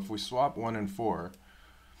 1. So if we swap 1 and 4,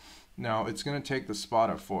 now it's going to take the spot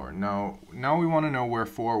of 4. Now we want to know where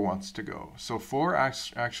 4 wants to go. So 4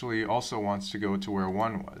 actually also wants to go to where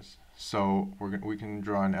 1 was. So we can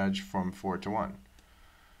draw an edge from 4 to 1.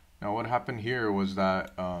 Now what happened here was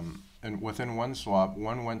that and within one swap,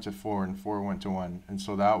 1 went to 4 and 4 went to 1. And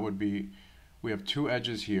so that would be, we have 2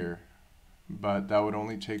 edges here, but that would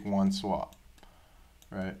only take 1 swap,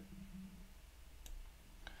 right?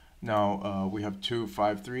 Now we have 2,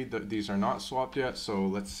 5, 3. These are not swapped yet, so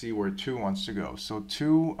let's see where 2 wants to go. So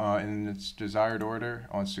 2 in its desired order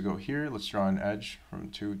wants to go here. Let's draw an edge from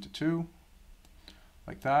 2 to 2,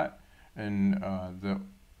 like that. And the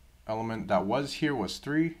element that was here was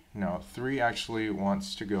 3. Now 3 actually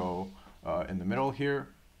wants to go in the middle here,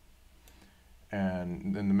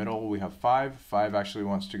 and in the middle we have 5. 5 actually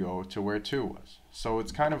wants to go to where 2 was. So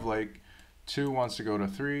it's kind of like 2 wants to go to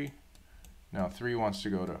 3, now 3 wants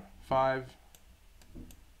to go to 5,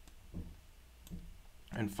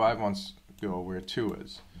 and 5 wants to go where 2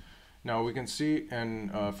 is. Now we can see,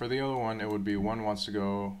 and for the other one it would be 1 wants to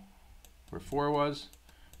go where 4 was,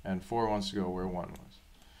 and 4 wants to go where 1 was.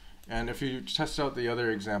 And if you test out the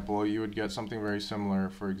other example, you would get something very similar.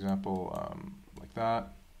 For example, like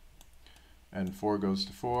that. And 4 goes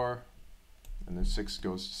to 4, and then 6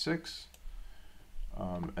 goes to 6.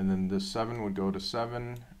 And then this 7 would go to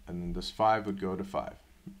 7, and then this 5 would go to 5,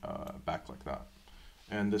 back like that.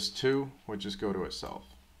 And this 2 would just go to itself.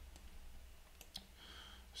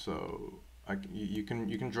 So you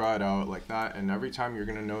can draw it out like that, and every time you're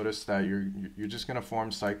going to notice that you're just going to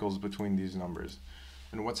form cycles between these numbers.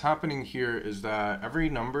 And what's happening here is that every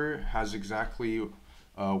number has exactly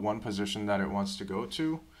 1 position that it wants to go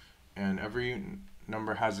to, and every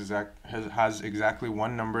number has exactly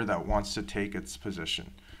 1 number that wants to take its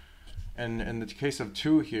position. And in the case of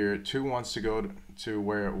 2 here, 2 wants to go to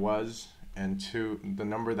where it was, and the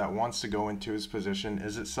number that wants to go into its position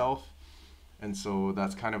is itself. And so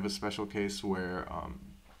that's kind of a special case where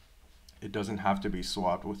it doesn't have to be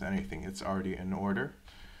swapped with anything. It's already in order.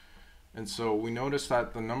 And so we notice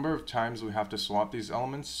that the number of times we have to swap these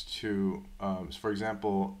elements to, for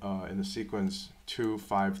example, in the sequence 2,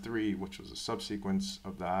 5, 3, which was a subsequence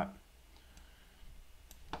of that,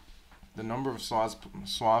 the number of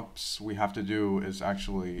swaps we have to do is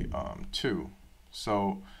actually 2.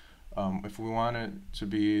 So if we want it to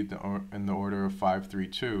be in the order of 5, 3,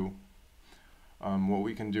 2, what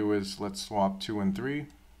we can do is let's swap 2 and 3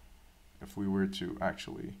 if we were to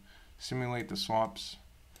actually simulate the swaps,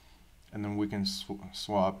 and then we can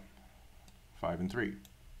swap 5 and 3.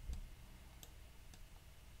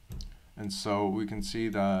 And so we can see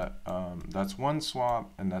that that's 1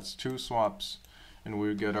 swap and that's 2 swaps, and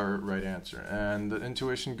we get our right answer. And the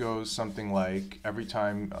intuition goes something like every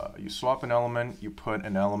time you swap an element, you put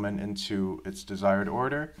an element into its desired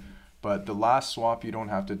order, but the last swap you don't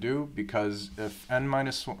have to do, because if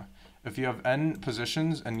you have n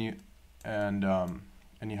positions and you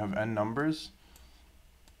have n numbers,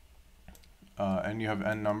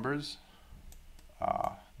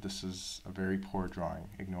 this is a very poor drawing,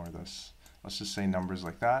 ignore this. Let's just say numbers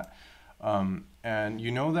like that. And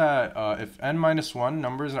you know that if n minus 1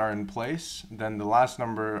 numbers are in place, then the last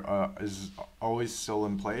number is always still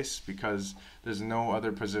in place because there's no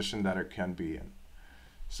other position that it can be in.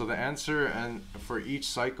 So the answer for each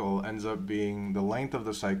cycle ends up being the length of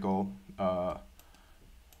the cycle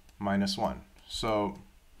minus 1. So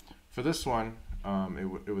for this one,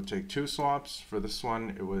 it would take 2 swaps. For this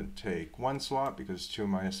one, it would take 1 swap because 2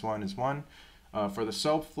 minus 1 is 1. For the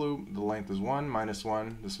self loop, the length is 1 minus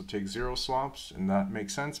 1. This would take 0 swaps, and that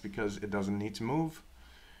makes sense because it doesn't need to move.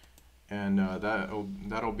 And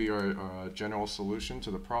that'll be our general solution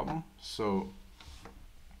to the problem. So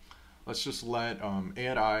let's just let a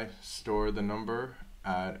at I store the number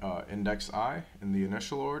at index I in the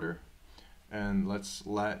initial order. And let's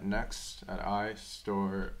let next at I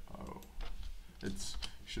store,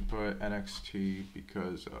 should put nxt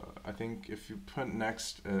because I think if you put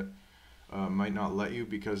next, it might not let you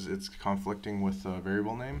because it's conflicting with the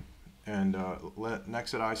variable name. And let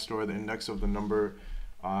next at I store the index of the number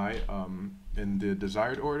I in the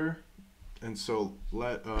desired order. And so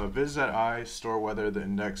let viz at I store whether the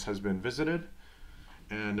index has been visited.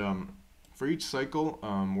 And for each cycle,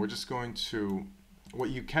 we're just going to, what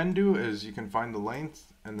you can do is you can find the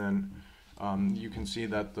length, and then you can see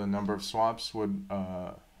that the number of swaps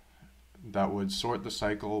that would sort the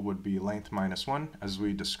cycle would be length minus 1, as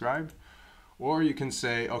we described. Or you can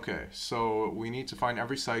say, okay, so we need to find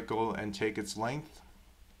every cycle and take its length.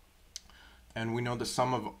 And we know the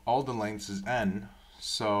sum of all the lengths is n.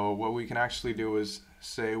 So what we can actually do is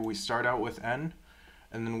say we start out with n,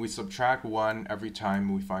 and then we subtract 1 every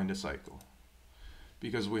time we find a cycle.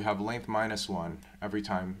 Because we have length minus 1 every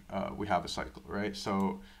time we have a cycle, right?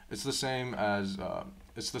 So it's the same as,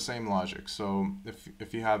 it's the same logic. So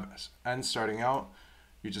if you have n starting out,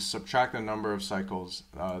 you just subtract the number of cycles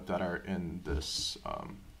that are in this,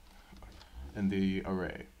 in the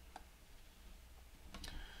array.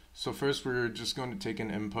 So first we're just going to take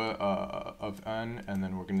an input of n, and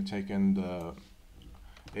then we're going to take in the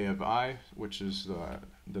a of I, which is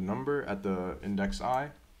the number at the index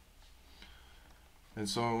I. And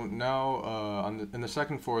so now in the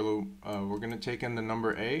second for loop, we're going to take in the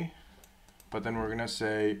number a, but then we're going to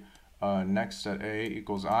say next at a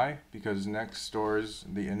equals I, because next stores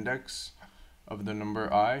the index of the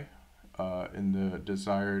number I in the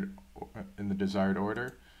desired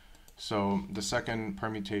order. So the second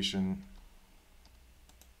permutation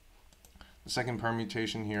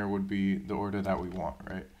here would be the order that we want,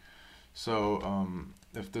 right? So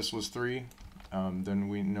if this was 3, then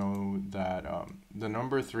we know that the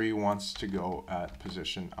number 3 wants to go at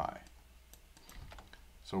position I.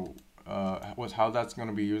 So how that's going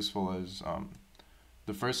to be useful is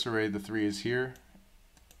the first array, the 3 is here,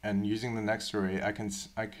 and using the next array, I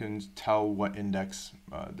can tell what index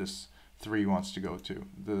this 3 wants to go to.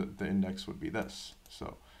 The index would be this.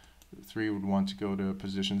 So 3 would want to go to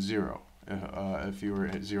position 0 if you were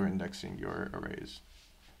at 0 indexing your arrays.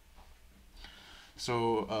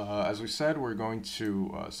 So as we said, we're going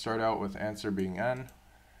to start out with answer being n,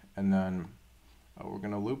 and then we're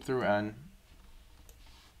going to loop through n.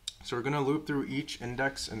 So we're going to loop through each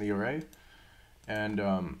index in the array, and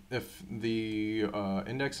if the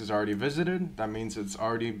index is already visited, that means it's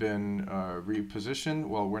already been repositioned.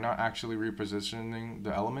 Well, we're not actually repositioning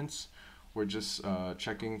the elements, we're just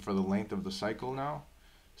checking for the length of the cycle now.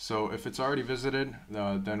 So if it's already visited,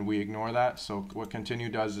 then we ignore that. So what continue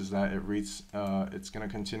does is that it reads, it's going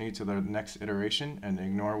to continue to the next iteration and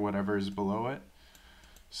ignore whatever is below it.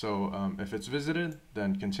 So if it's visited,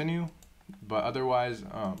 then continue. But otherwise,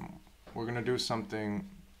 we're going to do something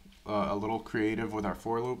a little creative with our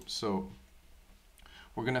for loop. So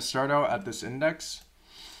we're going to start out at this index.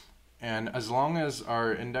 And as long as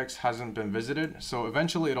our index hasn't been visited, so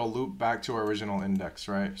eventually it'll loop back to our original index,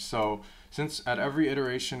 right? So since at every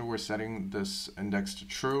iteration we're setting this index to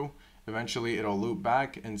true, eventually it'll loop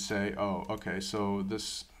back and say, oh, okay, so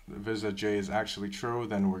this viz at j is actually true,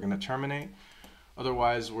 then we're going to terminate.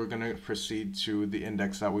 Otherwise, we're going to proceed to the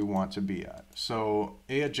index that we want to be at. So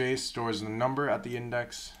a at j stores the number at the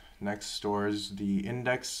index, next stores the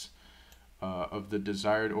index of the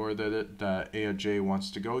desired order that a at j wants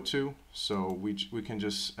to go to. So we can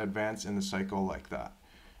just advance in the cycle like that.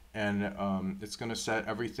 And it's going to set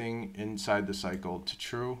everything inside the cycle to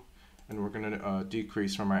true, and we're going to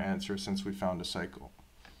decrease from our answer since we found a cycle.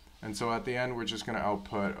 And so at the end, we're just going to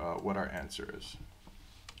output what our answer is.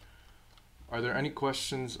 Are there any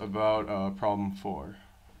questions about problem 4?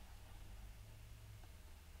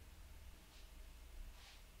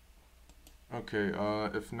 Okay,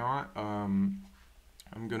 if not, I'm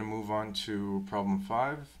going to move on to problem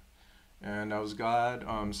 5. And I was glad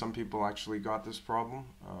some people actually got this problem.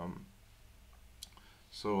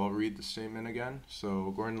 So I'll read the statement again.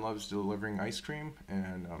 So Gordon loves delivering ice cream,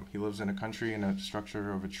 and he lives in a country in a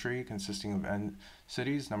structure of a tree consisting of n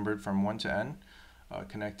cities numbered from 1 to n,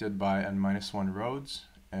 connected by n minus 1 roads.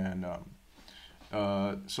 And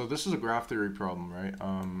so this is a graph theory problem, right?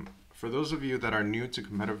 For those of you that are new to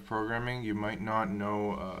competitive programming, you might not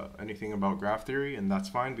know anything about graph theory, and that's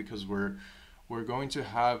fine because we're going to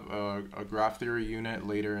have a graph theory unit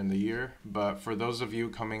later in the year. But for those of you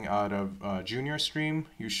coming out of junior stream,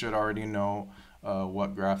 you should already know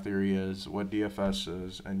what graph theory is, what DFS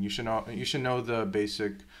is, and you should know the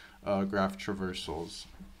basic graph traversals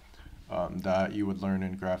that you would learn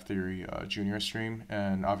in graph theory junior stream.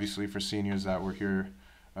 And obviously for seniors that were here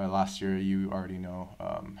last year, you already know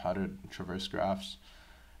how to traverse graphs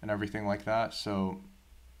and everything like that. So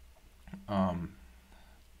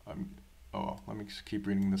let me keep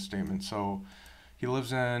reading this statement. So he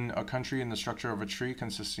lives in a country in the structure of a tree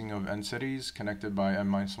consisting of n cities connected by n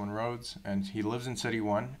minus 1 roads, and he lives in city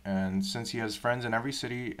 1, and since he has friends in every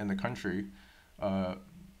city in the country,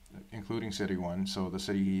 including city 1, so the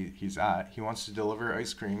city he's at, he wants to deliver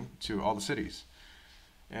ice cream to all the cities.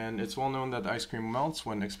 And it's well known that the ice cream melts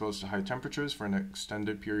when exposed to high temperatures for an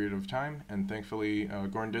extended period of time, and thankfully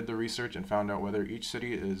Gordon did the research and found out whether each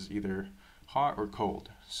city is either hot or cold.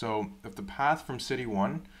 So if the path from city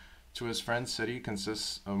 1 to his friend's city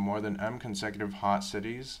consists of more than m consecutive hot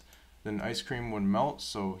cities, then ice cream would melt,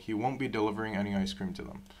 so he won't be delivering any ice cream to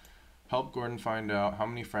them. Help Gordon find out how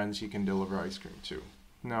many friends he can deliver ice cream to.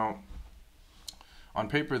 Now, on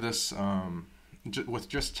paper, this with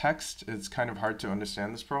just text, it's kind of hard to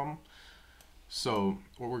understand this problem. So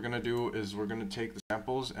what we're going to do is we're going to take the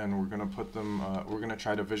samples and we're going to put them, we're going to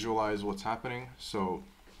try to visualize what's happening. So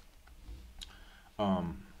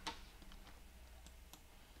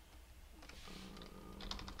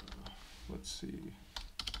let's see,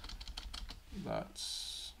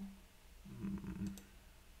 that's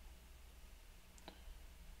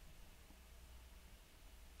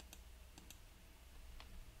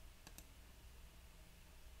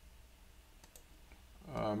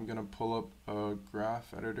I'm gonna pull up a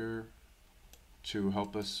graph editor to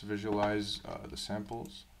help us visualize the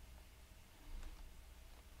samples.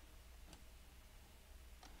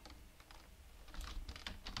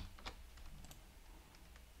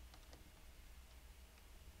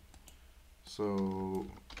 So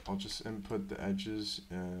I'll just input the edges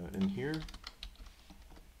in here.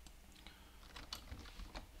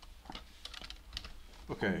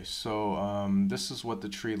 Okay, so this is what the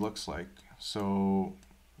tree looks like. So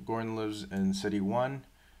Gordon lives in city 1,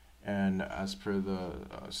 and as per the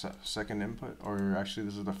second input, or actually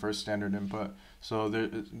this is the first standard input, so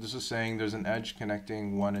this is saying there's an edge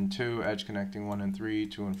connecting 1 and 2, edge connecting 1 and 3,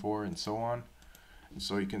 2 and 4, and so on. And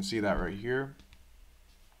so you can see that right here.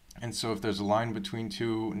 And so if there's a line between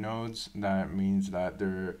two nodes, that means that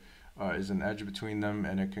there is an edge between them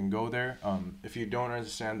and it can go there. If you don't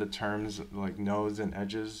understand the terms like nodes and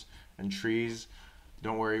edges and trees,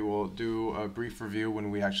 don't worry, we'll do a brief review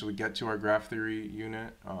when we actually get to our graph theory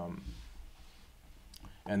unit.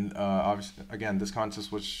 Obviously, again, this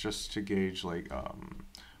contest was just to gauge like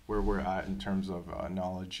where we're at in terms of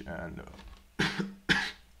knowledge and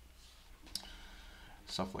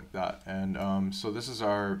stuff like that. And so this is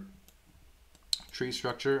our tree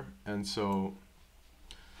structure, and so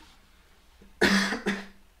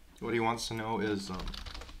what he wants to know is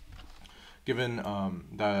given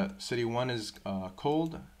that city 1 is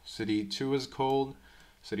cold, city 2 is cold,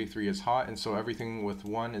 city 3 is hot, and so everything with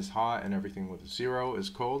 1 is hot and everything with 0 is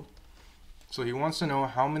cold. So he wants to know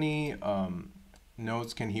how many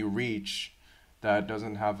nodes can he reach that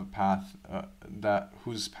doesn't have a path,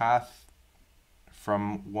 whose path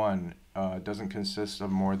from 1 doesn't consist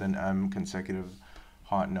of more than m consecutive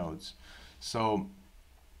hot nodes. So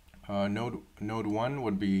node 1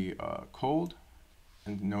 would be cold,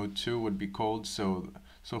 and node 2 would be cold. So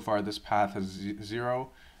far this path has 0,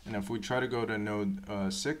 and if we try to go to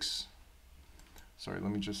node 6, sorry,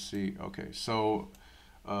 let me just see. Okay, so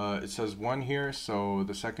it says 1 here, so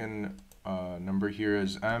the second number here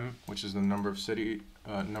is m, which is the number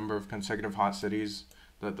of consecutive hot cities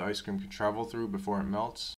that the ice cream can travel through before it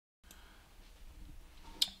melts.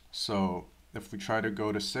 So if we try to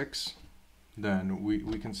go to 6, then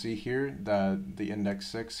we can see here that the index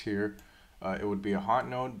 6 here, it would be a hot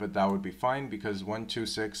node, but that would be fine because 1, 2,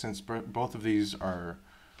 6, since both of these are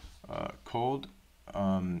cold,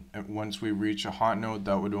 and once we reach a hot node,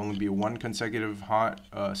 that would only be one consecutive hot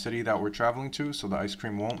city that we're traveling to, so the ice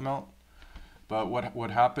cream won't melt. But what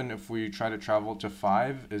would happen if we try to travel to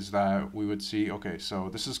 5 is that we would see, okay, so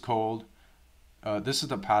this is cold, this is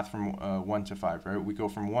the path from 1 to 5, right? We go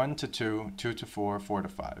from 1 to 2, 2 to 4, 4 to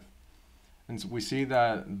 5. And so we see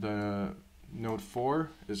that the node 4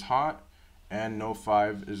 is hot and node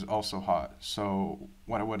 5 is also hot. So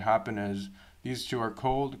what would happen is these two are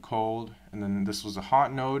cold, cold, and then this was a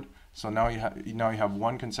hot node. So now you have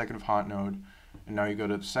one consecutive hot node, and now you go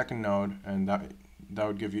to the second node, and that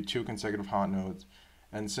would give you 2 consecutive hot nodes.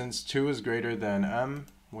 And since 2 is greater than m,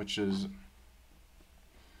 which is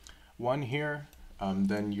 1 here,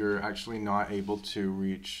 then you're actually not able to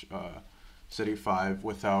reach city 5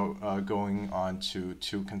 without going on to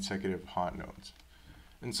 2 consecutive hot nodes.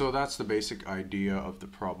 And so that's the basic idea of the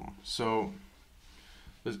problem. So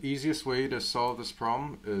the easiest way to solve this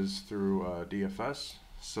problem is through DFS.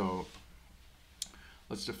 So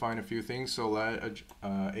let's define a few things. So let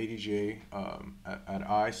ADJ at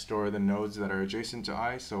I store the nodes that are adjacent to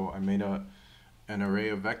I. So I made an array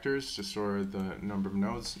of vectors to store the number of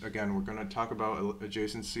nodes. Again, we're going to talk about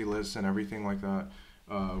adjacency lists and everything like that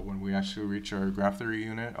when we actually reach our graph theory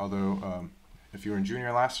unit. Although if you were in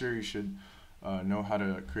junior last year, you should know how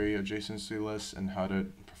to create adjacency lists and how to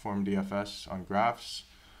perform DFS on graphs.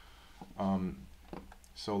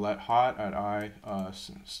 So let hot at I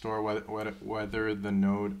store whether the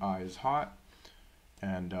node I is hot,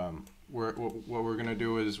 and what we're going to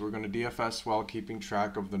do is we're going to DFS while keeping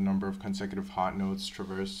track of the number of consecutive hot nodes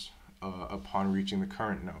traversed upon reaching the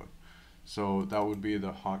current node. So that would be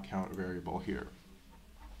the hot count variable here.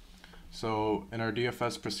 So in our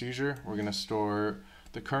DFS procedure, we're going to store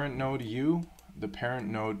the current node U, the parent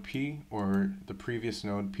node P, or the previous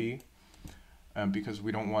node P, because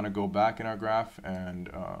we don't want to go back in our graph, and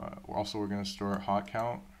we're going to store hot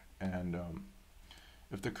count. And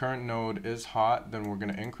if the current node is hot, then we're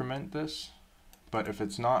going to increment this. But if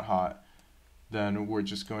it's not hot, then we're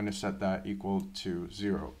just going to set that equal to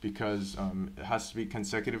 0, because it has to be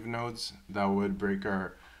consecutive nodes that would break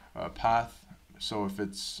our path. So if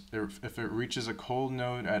it reaches a cold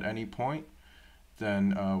node at any point,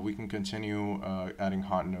 then we can continue adding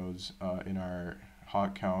hot nodes in our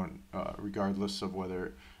hot count, regardless of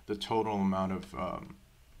whether the total amount of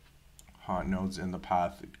hot nodes in the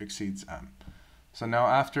path exceeds m. So now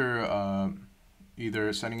after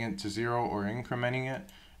either setting it to 0 or incrementing it,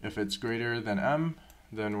 if it's greater than m,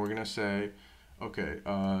 then we're going to say, okay,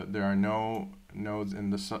 there are no nodes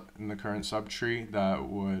in the current subtree that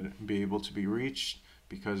would be able to be reached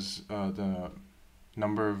because the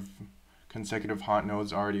number of consecutive hot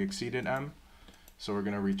nodes already exceeded m. So we're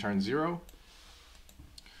going to return 0.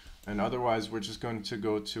 And otherwise, we're just going to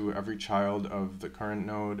go to every child of the current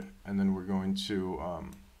node, and then we're going to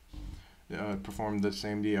perform the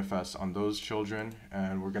same DFS on those children,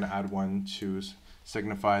 and we're going to add 1 to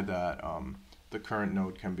signify that the current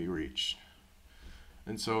node can be reached.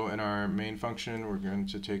 And so in our main function, we're going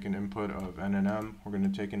to take an input of n and m. We're going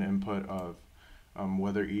to take an input of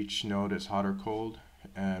whether each node is hot or cold,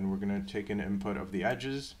 and we're going to take an input of the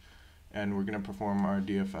edges, and we're going to perform our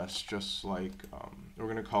DFS just like, we're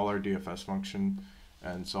going to call our DFS function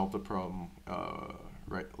and solve the problem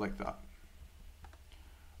right like that.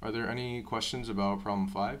 Are there any questions about problem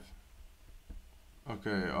 5?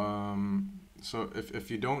 Okay, so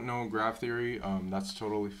if you don't know graph theory, that's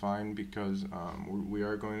totally fine, because we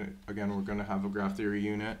are going to, again, we're going to have a graph theory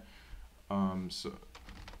unit.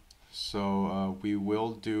 So we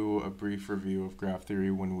will do a brief review of graph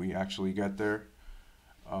theory when we actually get there.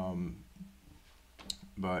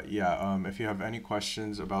 But yeah, if you have any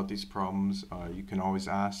questions about these problems, you can always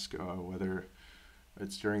ask, whether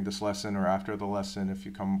it's during this lesson or after the lesson. If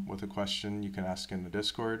you come with a question, you can ask in the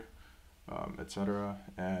Discord, etc.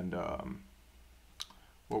 And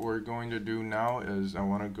what we're going to do now is I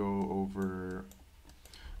want to go over,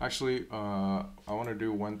 actually, I want to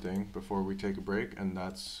do one thing before we take a break, and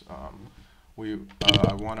that's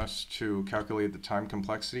I want us to calculate the time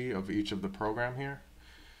complexity of each of the program here.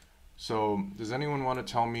 So does anyone want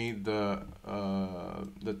to tell me the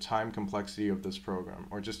time complexity of this program,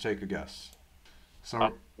 or just take a guess?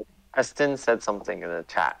 So Preston said something in the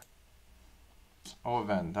chat. Oh,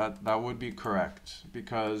 Ven, that would be correct,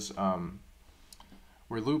 because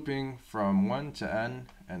we're looping from 1 to n,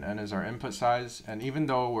 and n is our input size. And even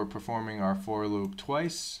though we're performing our for loop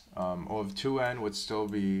twice, O of 2n would still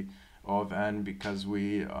be O of n, because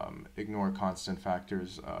we ignore constant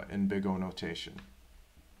factors in big O notation.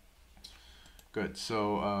 Good.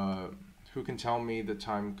 So who can tell me the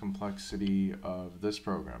time complexity of this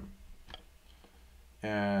program?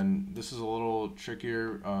 And this is a little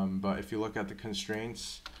trickier, but if you look at the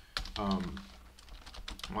constraints,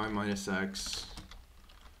 y minus x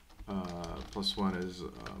plus 1 is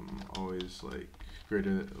always like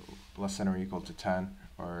less than or equal to 10,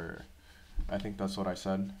 or I think that's what I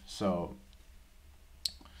said. So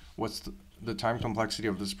what's the time complexity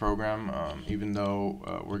of this program? Even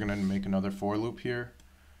though we're gonna make another for loop here,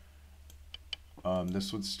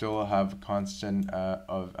 this would still have a constant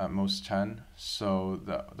of at most 10, so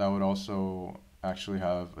that would also actually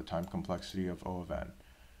have a time complexity of O of n.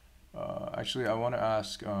 Actually, I want to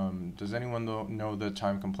ask, does anyone know the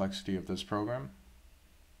time complexity of this program?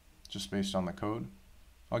 Just based on the code?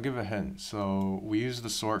 I'll give a hint. So we use the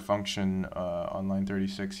sort function on line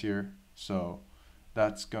 36 here, so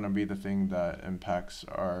that's going to be the thing that impacts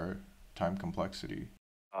our time complexity.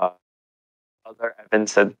 Other Evan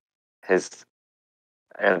said his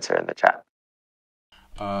answer in the chat.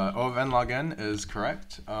 O of n log n is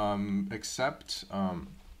correct, except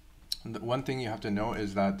the one thing you have to know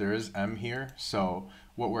is that there is m here. So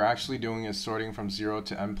what we're actually doing is sorting from 0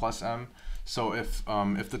 to m plus m. So if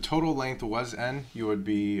the total length was n, you would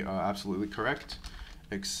be absolutely correct,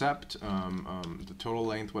 except the total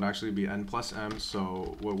length would actually be n plus m.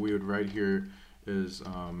 So what we would write here is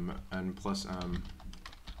n plus m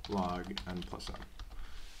log n plus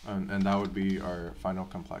m. And that would be our final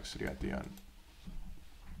complexity at the end.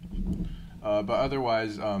 But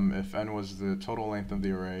otherwise, if n was the total length of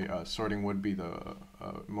the array, sorting would be the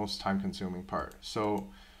most time-consuming part. So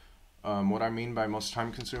what I mean by most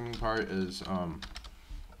time-consuming part is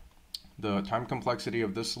the time complexity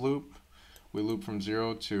of this loop. We loop from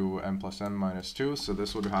 0 to n plus n minus 2, so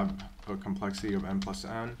this would have a complexity of n plus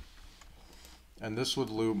n. And this would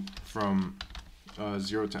loop from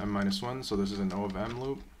 0 to n minus 1, so this is an O of m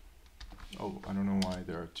loop. Oh, I don't know why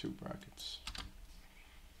there are 2 brackets.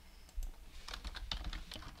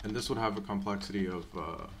 And this would have a complexity of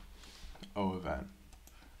O of n,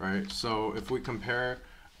 right? So if we compare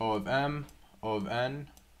O of m, O of n,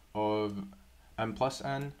 O of m plus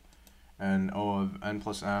n, and O of n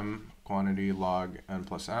plus m quantity log n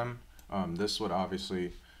plus m, this would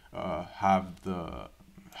obviously have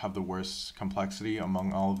the worst complexity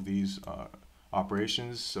among all of these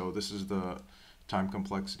operations. So this is the time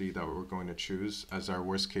complexity that we're going to choose as our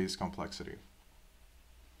worst case complexity.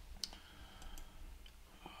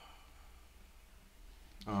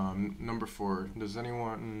 Number 4. Does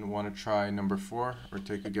anyone want to try number 4 or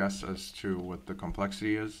take a guess as to what the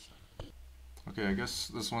complexity is? Okay, I guess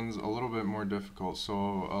this one's a little bit more difficult,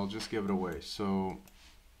 so I'll just give it away. So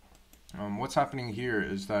what's happening here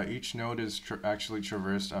is that each node is actually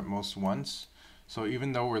traversed at most once. So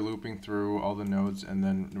even though we're looping through all the nodes and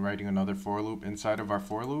then writing another for loop inside of our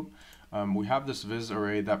for loop, we have this viz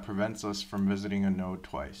array that prevents us from visiting a node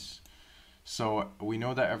twice. So we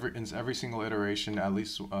know that in every single iteration, at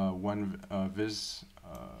least one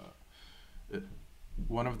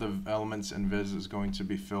of the elements in viz is going to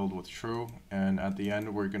be filled with true, and at the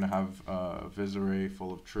end we're going to have a viz array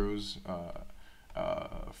full of trues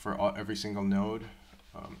for every single node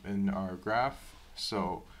in our graph.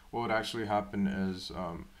 So what would actually happen is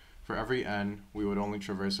for every n, we would only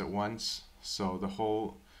traverse it once. So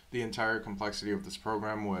the entire complexity of this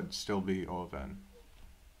program would still be O of n.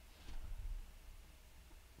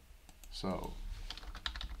 So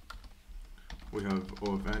we have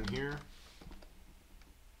O of n here,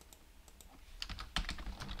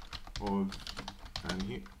 O of n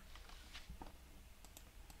here,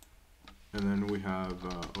 and then we have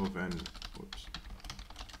O of n,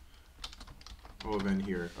 O of n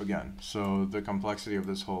here again. So the complexity of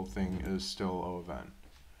this whole thing is still O of n.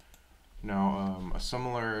 Now a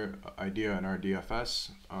similar idea in our DFS,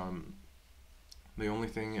 the only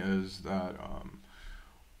thing is that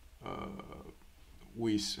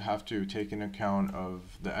we have to take into account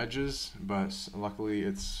of the edges, but luckily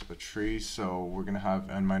it's a tree, so we're going to have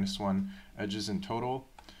n minus 1 edges in total.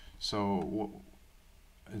 So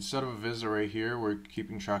instead of a viz array here, we're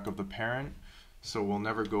keeping track of the parent, so we'll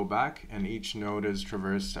never go back, and each node is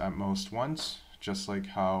traversed at most once, just like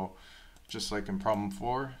in problem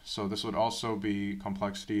 4. So this would also be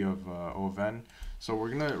complexity of O of n. So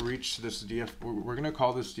we're going to reach this we're going to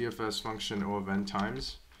call this DFS function O of n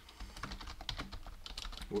times.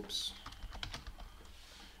 Whoops.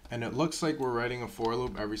 And it looks like we're writing a for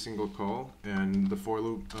loop every single call, and the for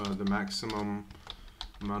loop, the maximum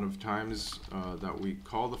amount of times that we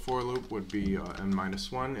call the for loop would be n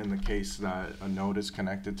minus 1 in the case that a node is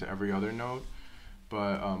connected to every other node.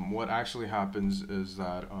 But what actually happens is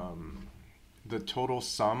that the total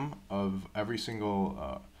sum of every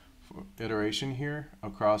single iteration here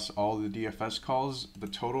across all the DFS calls, the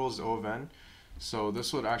total is O of n. So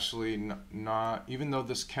this would actually not, even though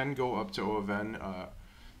this can go up to O of n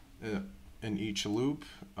in each loop,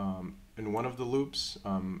 in one of the loops,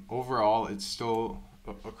 overall it's still,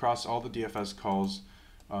 across all the DFS calls,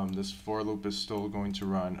 this for loop is still going to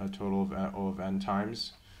run a total of O of n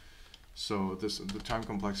times. So the time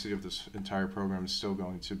complexity of this entire program is still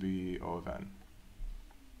going to be O of n.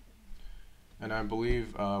 And I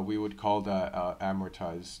believe we would call that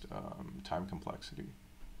amortized time complexity.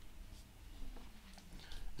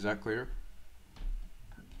 Is that clear?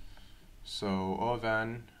 So O of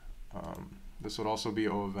n, this would also be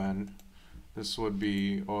O of n. This would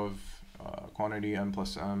be O of quantity n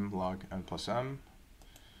plus m log n plus m.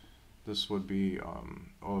 This would be O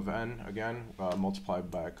of n, again, multiplied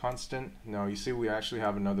by a constant. Now you see we actually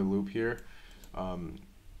have another loop here,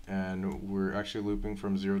 and we're actually looping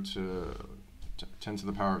from 0 to 10 to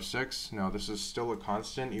the power of 6. Now this is still a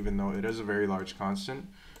constant, even though it is a very large constant,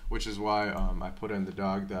 which is why I put in the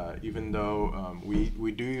dog that even though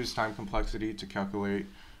we do use time complexity to calculate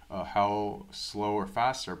how slow or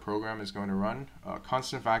fast our program is going to run,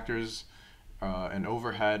 constant factors and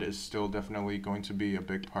overhead is still definitely going to be a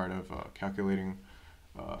big part of calculating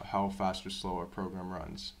how fast or slow our program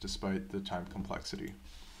runs, despite the time complexity.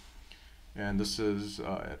 And this is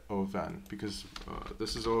at O of n, because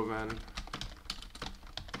this is O of n,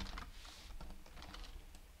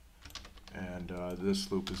 and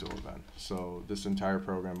this loop is O of n. So this entire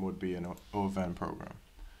program would be an O of n program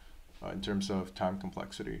in terms of time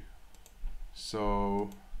complexity. So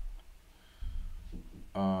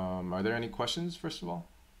are there any questions, first of all?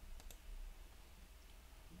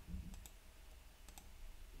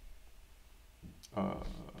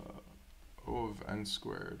 O of n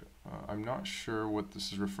squared. I'm not sure what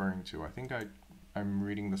this is referring to. I think I'm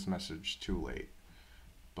reading this message too late.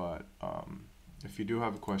 But if you do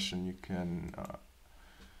have a question, you can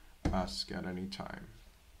ask at any time.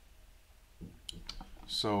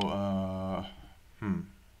 So,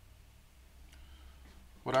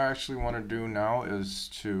 what I actually want to do now is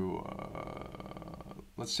to,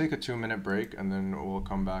 let's take a 2-minute break, and then we'll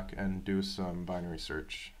come back and do some binary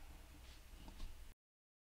search.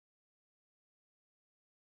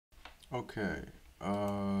 Okay,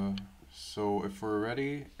 so if we're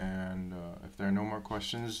ready, and if there are no more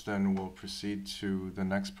questions, then we'll proceed to the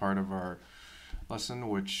next part of our lesson,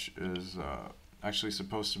 which is actually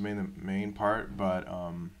supposed to be the main part, but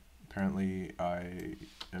apparently I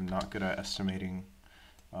am not good at estimating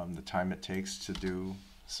the time it takes to do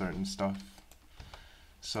certain stuff.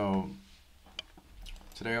 So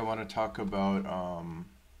today I want to talk about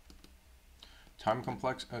I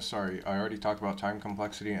already talked about time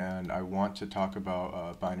complexity, and I want to talk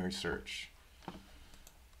about binary search.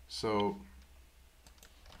 So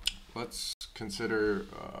let's consider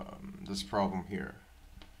this problem here,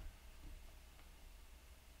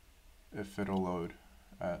 if it'll load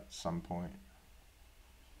at some point.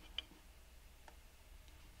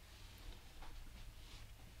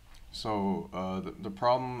 So the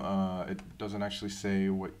problem, it doesn't actually say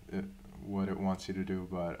what it wants you to do,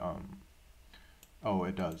 but oh,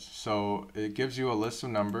 it does. So it gives you a list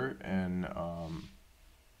of number, and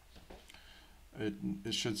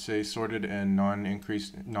it should say sorted in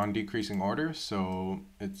non-decreasing order. So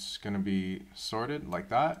it's going to be sorted like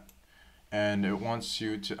that, and it wants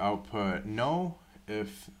you to output no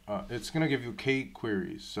if it's going to give you k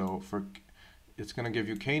queries. So it's going to give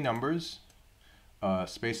you k numbers,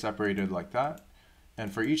 space separated like that,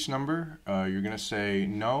 and for each number you're going to say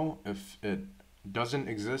no if it doesn't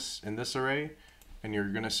exist in this array, and you're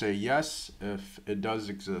going to say yes if it does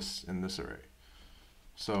exist in this array.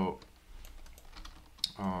 So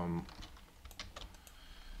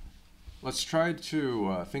let's try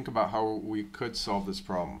to think about how we could solve this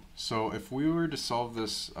problem. So if we were to solve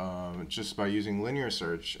this just by using linear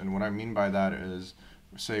search, and what I mean by that is,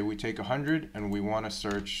 say we take 100 and we want to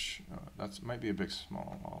search, that might be a bit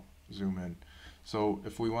small, I'll zoom in. So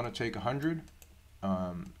if we want to take 100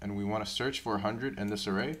 and we want to search for 100 in this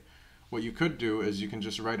array, what you could do is you can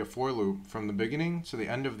just write a for loop from the beginning to the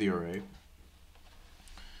end of the array.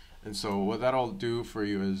 And so what that'll do for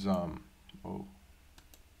you is, I want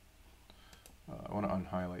to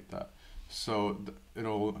unhighlight that. So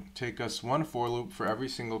it'll take us one for loop for every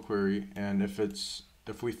single query, and if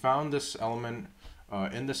we found this element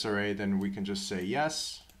in this array, then we can just say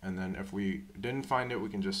yes, and then if we didn't find it, we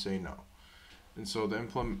can just say no. And so the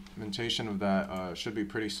implementation of that should be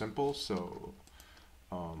pretty simple. So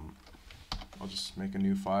I'll just make a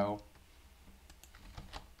new file.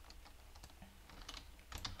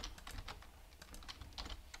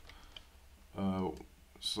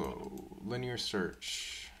 So linear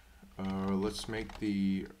search, let's make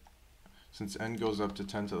since n goes up to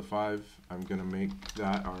 10 to the 5, I'm going to make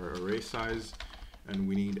that our array size, and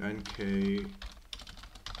we need nk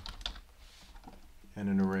and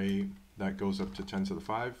an array that goes up to 10 to the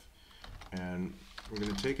 5, and we're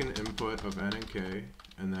going to take an input of n and k,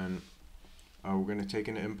 and then we're going to take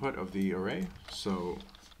an input of the array. So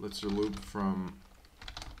let's loop from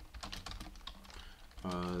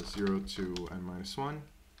 0 to n minus 1.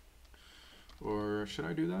 Or should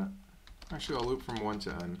I do that? Actually, I'll loop from 1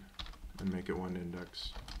 to n and make it one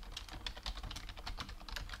index.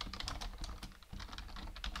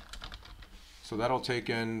 So that'll take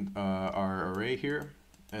in our array here.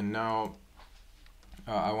 And now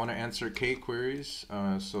I want to answer k queries,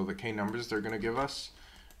 so the k numbers they're going to give us.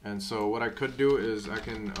 And so what I could do is I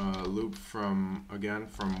can loop from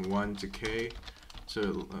 1 to k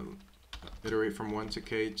to iterate from 1 to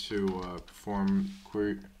k to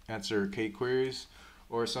answer k queries.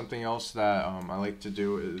 Or something else that I like to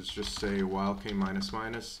do is just say while k minus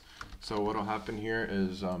minus. So what'll happen here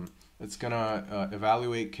is it's gonna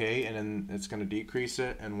evaluate k, and then it's gonna decrease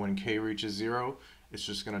it, and when k reaches 0, it's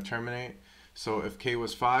just gonna terminate. So if k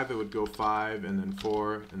was 5, it would go 5, and then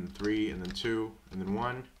 4, and 3, and then 2, and then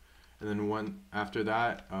 1, and then 1 after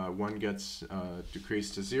that, 1 gets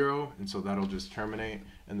decreased to 0, and so that'll just terminate,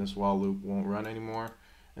 and this while loop won't run anymore,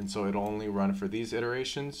 and so it'll only run for these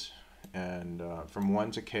iterations. And from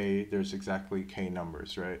 1 to k, there's exactly k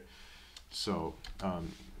numbers, right? So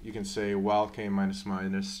you can say while k minus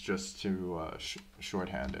minus just to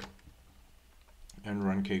shorthand it, and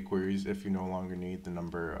run k queries if you no longer need the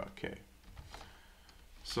number k.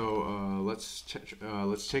 So let's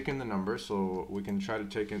take in the number. So we can try to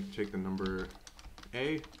take the number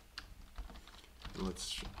a.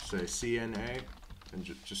 Let's say cna, and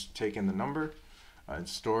just take in the number and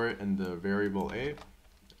store it in the variable a.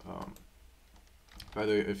 By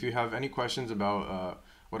the way, if you have any questions about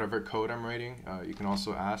whatever code I'm writing, you can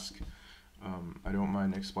also ask. I don't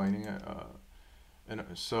mind explaining it. And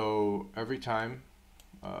so every time,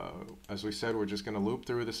 as we said, we're just going to loop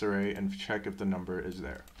through this array and check if the number is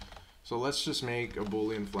there. So let's just make a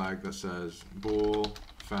Boolean flag that says bool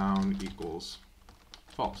found equals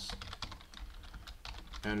false.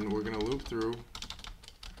 And we're going to loop through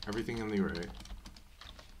everything in the array.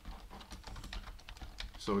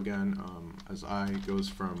 So again, as I goes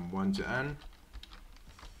from 1 to n,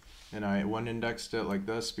 and I one indexed it like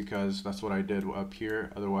this because that's what I did up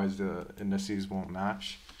here, otherwise the indices won't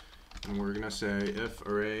match. And we're going to say if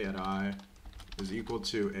array at I is equal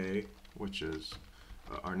to a, which is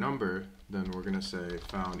our number, then we're going to say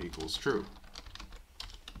found equals true.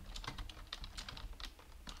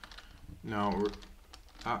 Now,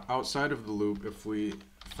 outside of the loop, if we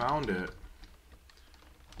found it,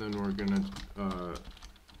 then we're going to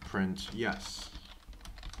print yes.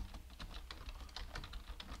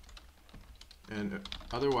 And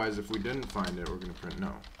otherwise, if we didn't find it, we're going to print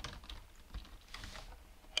no.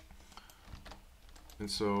 And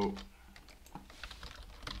so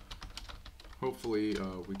hopefully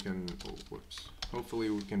hopefully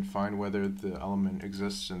we can find whether the element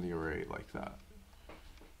exists in the array like that.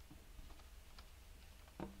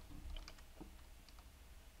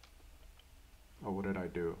 Oh, what did I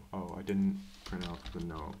do? Oh, I didn't print out the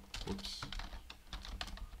no. Whoops.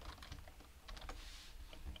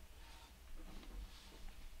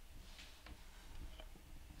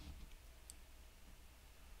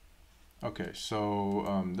 Okay,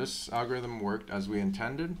 so this algorithm worked as we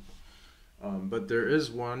intended, but there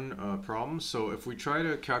is one problem. So if we try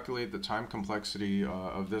to calculate the time complexity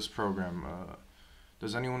of this program,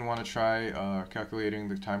 does anyone want to try calculating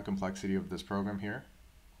the time complexity of this program here?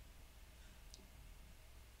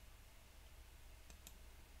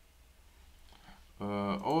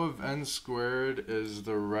 O of n squared is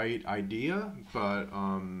the right idea, but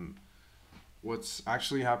what's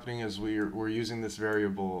actually happening is we're using this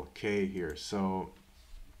variable k here. So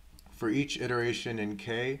for each iteration in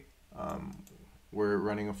k, we're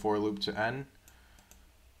running a for loop to n.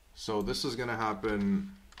 So this is going to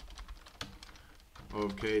happen O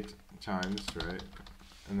of k times, right?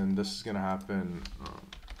 And then this is going to happen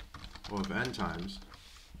O of n times.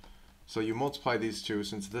 So you multiply these two,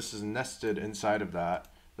 since this is nested inside of that,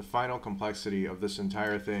 the final complexity of this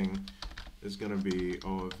entire thing is going to be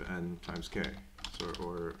O of n times k, so,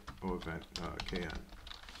 or O of n, kn.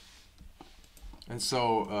 And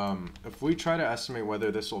so if we try to estimate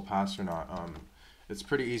whether this will pass or not, it's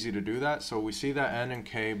pretty easy to do that. So we see that n and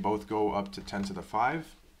k both go up to 10 to the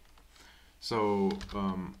 5. So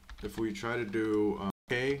if we try to do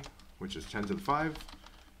k, which is 10 to the 5,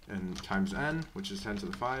 and times n, which is 10 to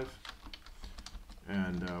the 5,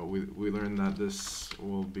 and we learned that this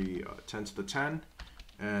will be 10 to the 10.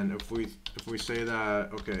 And if we say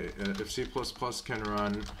that, okay, if C++ can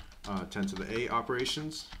run 10 to the 8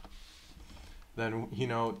 operations, then you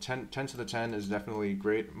know 10 to the 10 is definitely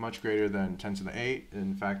much greater than 10 to the 8.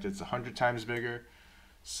 In fact, it's 100 times bigger.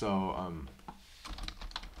 So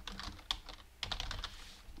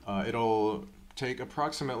it'll take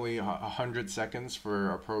approximately 100 seconds for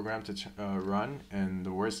our program to run in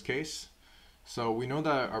the worst case. So we know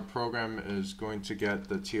that our program is going to get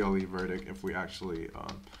the TLE verdict if we actually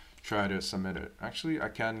try to submit it. Actually, I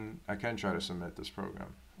can try to submit this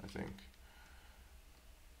program, I think.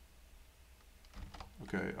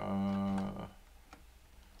 Okay,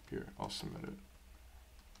 here, I'll submit it.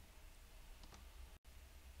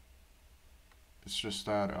 It's just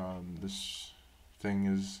that this thing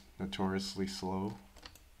is notoriously slow.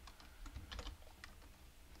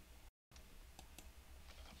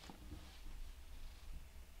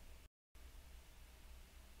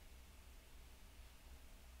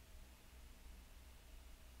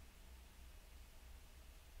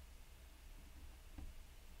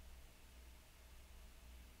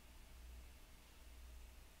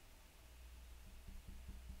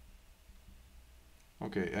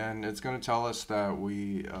 Okay, and it's going to tell us that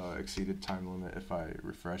we exceeded time limit if I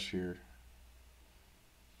refresh here.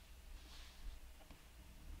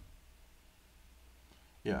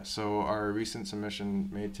 Yeah, so our recent submission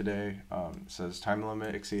made today says time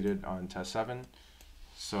limit exceeded on test 7.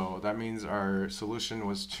 So that means our solution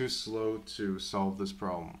was too slow to solve this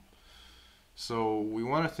problem. So we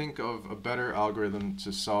want to think of a better algorithm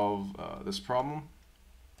to solve this problem.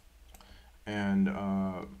 And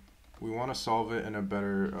we want to solve it in a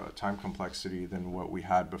better time complexity than what we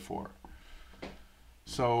had before.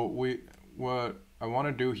 So what I want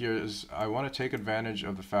to do here is I want to take advantage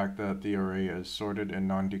of the fact that the array is sorted in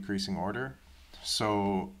non-decreasing order.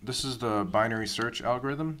 So this is the binary search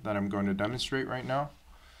algorithm that I'm going to demonstrate right now.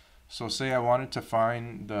 So say I wanted to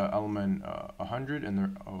find the element 100 and there,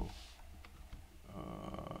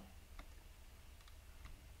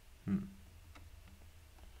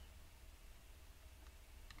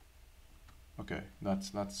 Okay,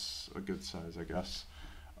 that's a good size, I guess.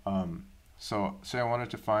 So say I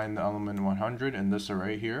wanted to find the element 100 in this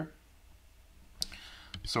array here.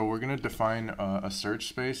 So we're going to define a search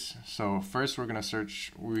space. So first we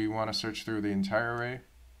want to search through the entire array,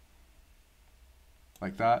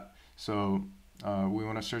 like that. So we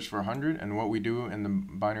want to search for 100, and what we do in the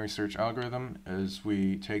binary search algorithm is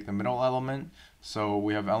we take the middle element. So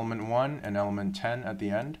we have element 1 and element 10 at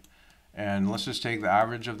the end. And let's just take the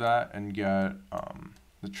average of that and get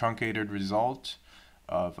the truncated result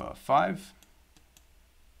of 5.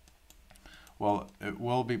 Well, it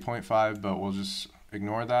will be 0.5, but we'll just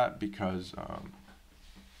ignore that because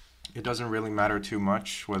it doesn't really matter too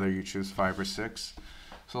much whether you choose 5 or 6.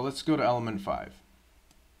 So let's go to element 5,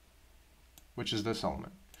 which is this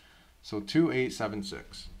element. So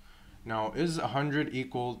 2876. Now, is 100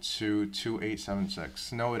 equal to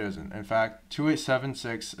 2876? No, it isn't. In fact,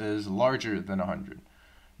 2876 is larger than 100.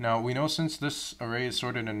 Now, we know since this array is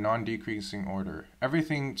sorted in non-decreasing order,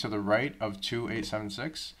 everything to the right of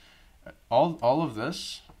 2876, all of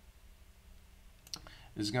this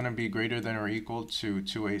is going to be greater than or equal to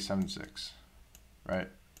 2876, right?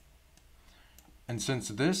 And since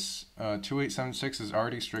this 2876 is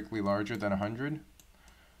already strictly larger than 100,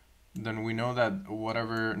 then we know that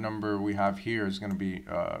whatever number we have here is going to be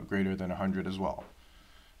greater than 100 as well.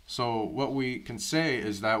 So what we can say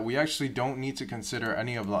is that we actually don't need to consider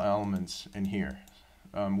any of the elements in here.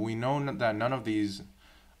 We know that none of these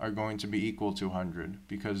are going to be equal to 100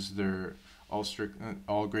 because they're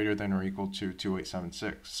all greater than or equal to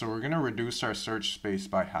 2876. So we're going to reduce our search space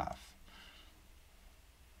by half.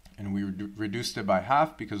 And we reduced it by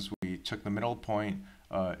half because we took the middle point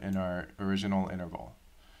in our original interval.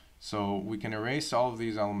 So we can erase all of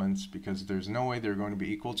these elements because there's no way they're going to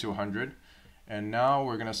be equal to 100. And now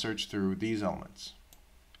we're going to search through these elements.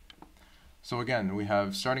 So again, we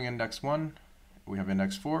have starting index 1, we have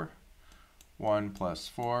index 4, 1 plus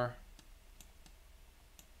 4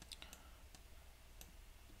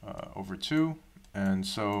 over 2. And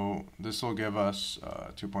so this will give us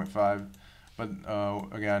 2.5. But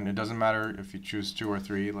again, it doesn't matter if you choose 2 or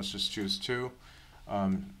 3. Let's just choose 2.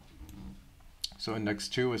 So index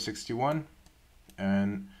 2 is 61,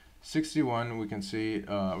 and 61 we can see,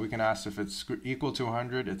 we can ask if it's equal to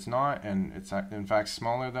 100. It's not, and it's in fact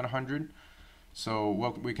smaller than 100. So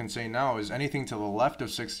what we can say now is anything to the left of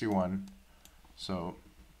 61, so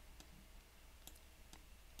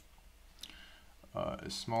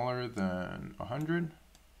is smaller than 100.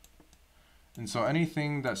 And so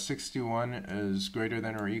anything that 61 is greater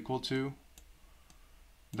than or equal to,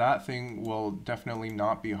 that thing will definitely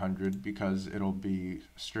not be 100 because it'll be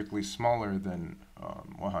strictly smaller than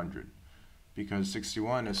 100 because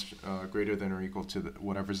 61 is greater than or equal to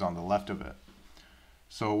whatever's on the left of it.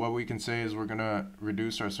 So what we can say is we're going to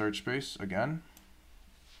reduce our search space again,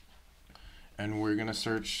 and we're going to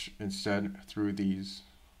search instead through these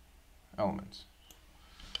elements.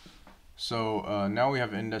 So now we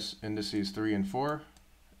have indices 3 and 4,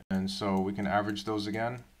 and so we can average those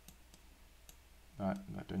again.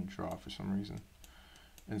 That didn't draw for some reason.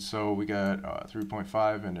 And so we get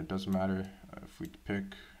 3.5, and it doesn't matter if we pick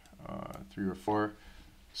 3 or 4.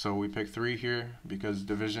 So we pick 3 here because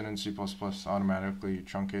division in C++ automatically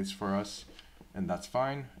truncates for us, and that's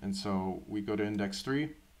fine. And so we go to index 3.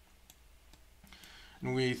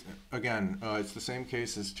 And we, again, it's the same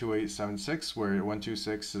case as 2876, where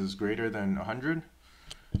 126 is greater than 100.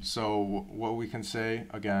 So what we can say,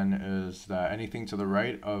 again, is that anything to the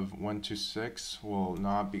right of 126 will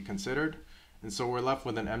not be considered. And so we're left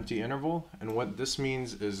with an empty interval. And what this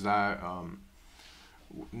means is that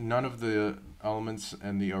none of the elements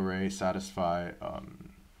in the array satisfy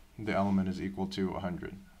the element is equal to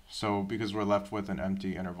 100. So because we're left with an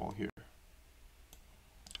empty interval here.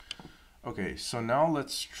 Okay, so now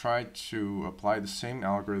let's try to apply the same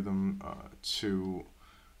algorithm to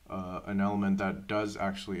an element that does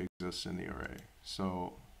actually exist in the array.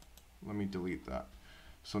 So let me delete that.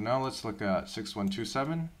 So now let's look at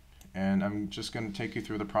 6127, and I'm just going to take you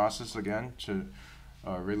through the process again to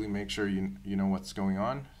really make sure you know what's going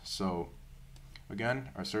on. So again,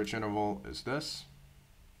 our search interval is this.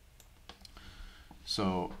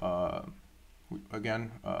 So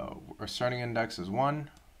again, our starting index is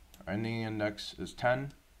 1. Our ending index is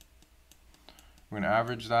 10. We're going to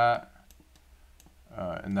average that,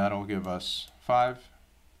 and that'll give us 5.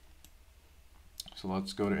 So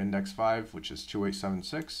let's go to index 5, which is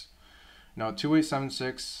 2876. Now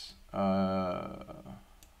 2876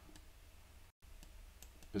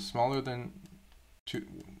 is smaller than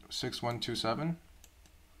 6127.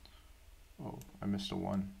 Oh, I missed a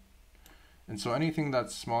 1. And so anything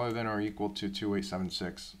that's smaller than or equal to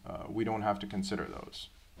 2876, we don't have to consider those.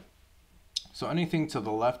 So anything to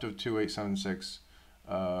the left of 2876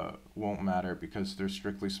 won't matter because they're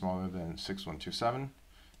strictly smaller than 6127.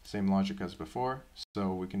 Same logic as before.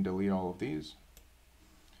 So we can delete all of these.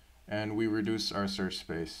 And we reduce our search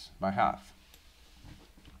space by half.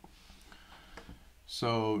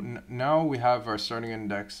 So now we have our starting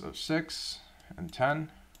index of 6 and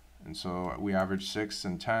 10. And so we average 6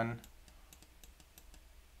 and 10.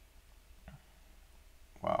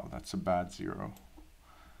 Wow, that's a bad 0.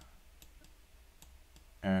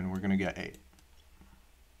 And we're going to get 8.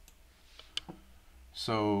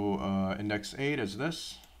 So index 8 is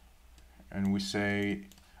this. And we say,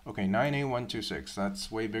 okay, 98126,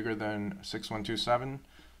 that's way bigger than 6127.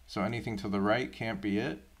 So anything to the right can't be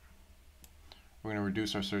it. We're going to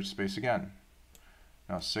reduce our search space again.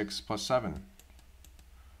 Now 6 plus 7.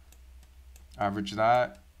 Average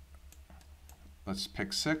that. Let's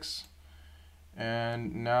pick 6.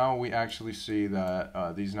 And now we actually see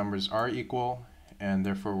that these numbers are equal, and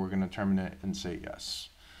therefore we're going to terminate and say yes.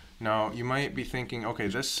 Now you might be thinking, okay,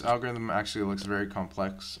 this algorithm actually looks very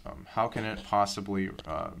complex. How can it possibly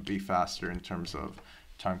be faster in terms of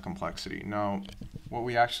time complexity? Now what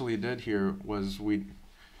we actually did here was we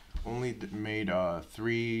only made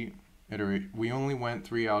we only went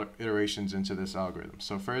 3 iterations into this algorithm.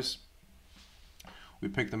 So first we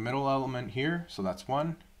pick the middle element here, so that's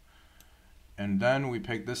 1. And then we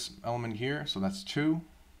pick this element here, so that's 2.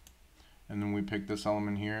 And then we pick this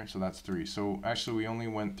element here, so that's 3. So actually we only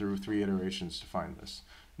went through 3 iterations to find this.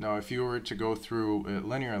 Now if you were to go through it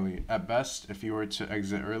linearly, at best, if you were to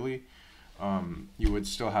exit early, you would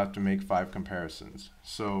still have to make 5 comparisons.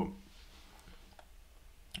 So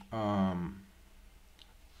now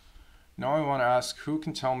I want to ask, who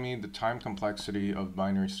can tell me the time complexity of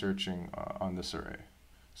binary searching on this array?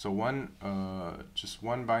 So just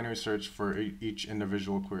one binary search for each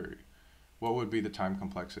individual query. What would be the time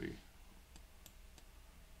complexity?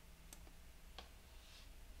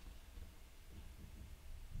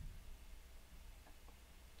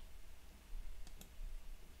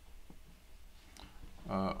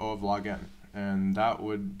 O of log n, and that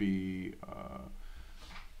would be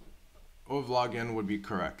O of log n would be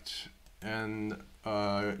correct. And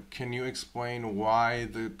can you explain why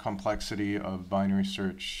the complexity of binary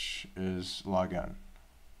search is log n?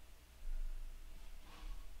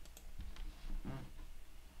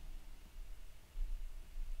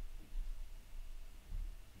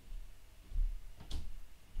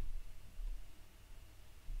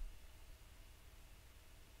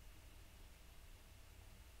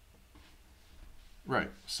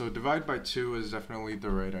 Right, so divide by 2 is definitely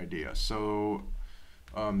the right idea. So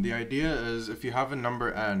the idea is if you have a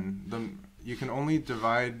number n, then you can only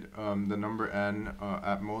divide the number n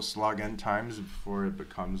at most log n times before it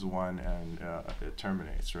becomes 1 and it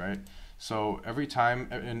terminates, right? So every time,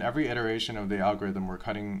 in every iteration of the algorithm, we're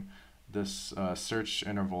cutting this search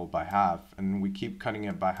interval by half, and we keep cutting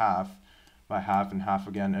it by half, and half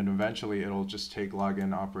again, and eventually it'll just take log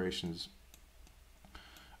n operations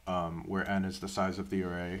where n is the size of the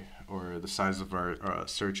array or the size of our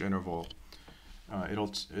search interval.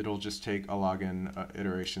 It'll just take a log n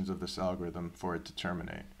iterations of this algorithm for it to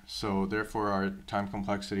terminate. So therefore our time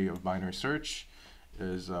complexity of binary search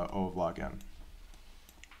is O of log n.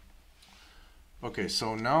 Okay,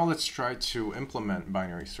 so now let's try to implement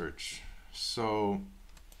binary search. So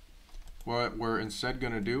what we're instead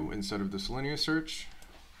going to do, instead of this linear search,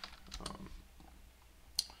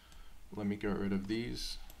 let me get rid of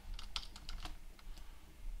these.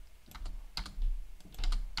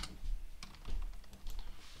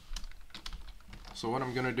 So what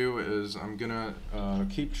I'm going to do is I'm going to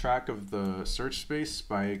keep track of the search space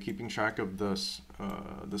by keeping track of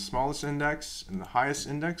the smallest index and the highest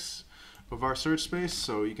index of our search space.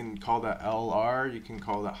 So you can call that LR, you can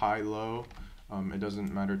call that high low, it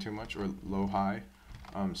doesn't matter too much, or low high.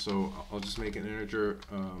 So I'll just make an integer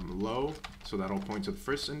low, so that'll point to the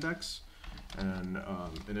first index, and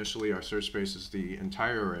initially our search space is the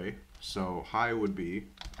entire array, so high would be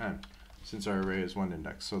n, since our array is one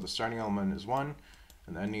index. So the starting element is 1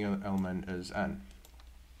 and the ending element is n.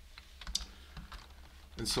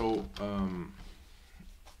 And so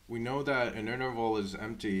we know that an interval is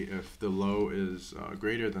empty if the low is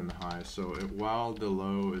greater than the high. So while the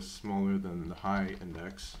low is smaller than the high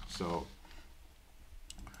index, so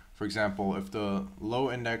for example, if the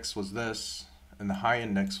low index was this and the high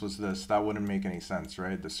index was this, that wouldn't make any sense,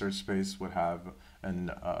 right? The search space would have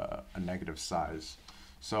a negative size.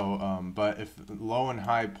 So, but if low and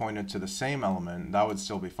high pointed to the same element, that would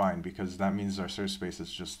still be fine, because that means our search space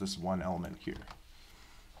is just this one element here.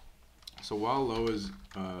 So while low is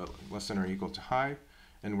less than or equal to high,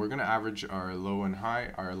 and we're going to average our low and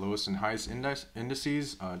high, our lowest and highest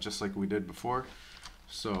indices, just like we did before.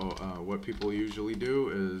 So what people usually do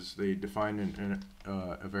is they define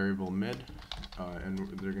a variable mid, and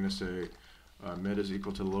they're going to say mid is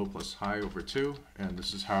equal to low plus high over 2, and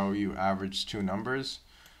this is how you average two numbers.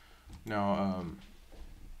 Now,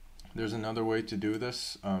 there's another way to do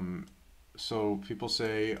this. So people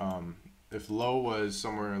say if low was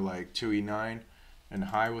somewhere like 2e9 and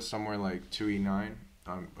high was somewhere like 2e9,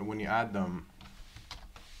 when you add them,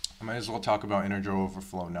 I might as well talk about integer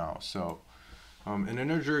overflow now. So an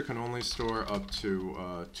integer can only store up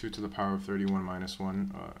to 2 to the power of 31 minus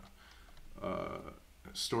 1,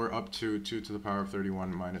 store up to 2 to the power of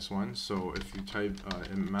 31 minus 1. So if you type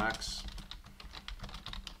in max,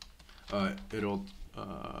 it'll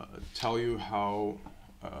tell you how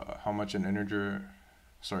much an integer,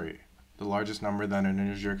 the largest number that an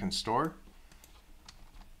integer can store.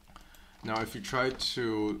 Now if you try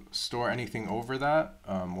to store anything over that,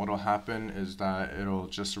 what will happen is that it'll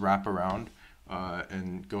just wrap around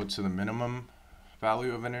and go to the minimum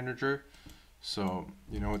value of an integer. So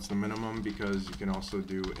you know it's the minimum because you can also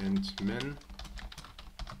do int min,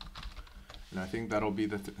 and I think that'll be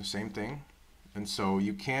the same thing. And so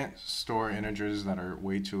you can't store integers that are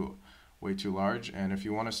way too large, and if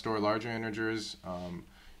you want to store larger integers,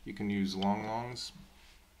 you can use long longs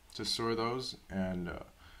to store those, and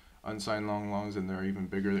unsigned long longs, and there are even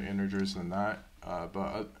bigger integers than that.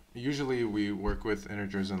 But usually we work with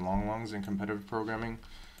integers and long longs in competitive programming.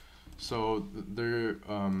 So there,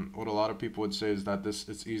 what a lot of people would say is that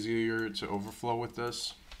it's easier to overflow with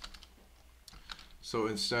this. So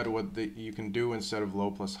instead, what you can do instead of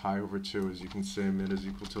low plus high over 2 is you can say mid is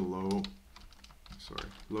equal to low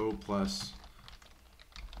plus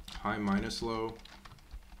high minus low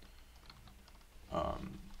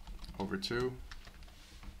over 2.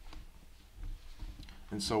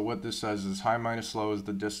 And so what this says is high minus low is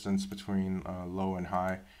the distance between low and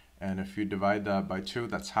high, and if you divide that by 2,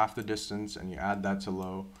 that's half the distance, and you add that to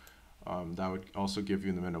low, that would also give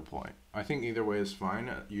you the middle point. I think either way is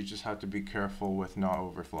fine. You just have to be careful with not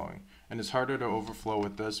overflowing. And it's harder to overflow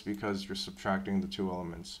with this because you're subtracting the two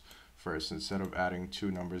elements first instead of adding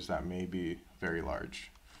two numbers that may be very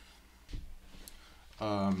large.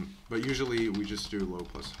 But usually we just do low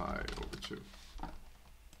plus high over 2.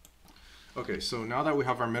 Okay, so now that we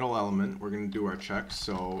have our middle element, we're going to do our check.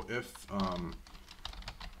 So if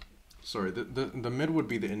the mid would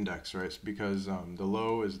be the index, right? Because the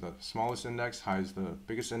low is the smallest index, high is the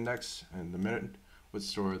biggest index, and the mid would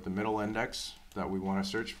store the middle index that we want to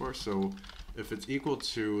search for. So if it's equal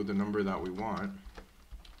to the number that we want,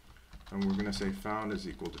 then we're going to say found is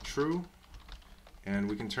equal to true, and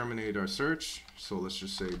we can terminate our search. So let's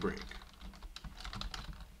just say break.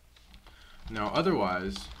 Now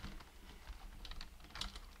otherwise,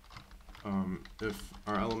 if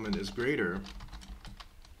our element is greater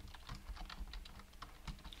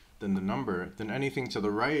than the number, then anything to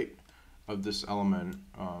the right of this element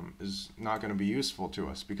is not going to be useful to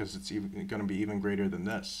us because it's going to be even greater than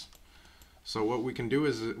this. So what we can do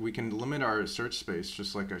is we can limit our search space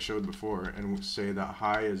just like I showed before and say that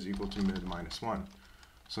high is equal to mid minus 1.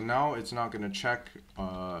 So now it's not going to check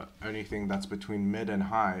anything that's between mid and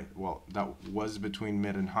high, well, that was between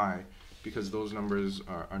mid and high, because those numbers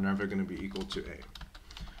are never going to be equal to A.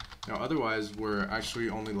 Now otherwise we're actually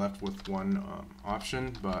only left with one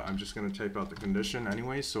option, but I'm just going to type out the condition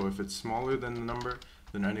anyway. So if it's smaller than the number,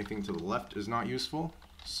 then anything to the left is not useful.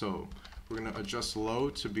 So we're going to adjust low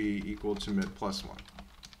to be equal to mid plus 1.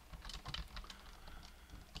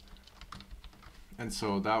 And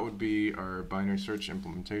so that would be our binary search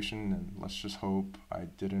implementation, and let's just hope I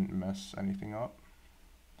didn't mess anything up.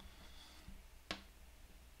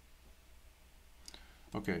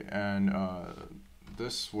 Okay, and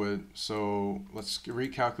this would, so let's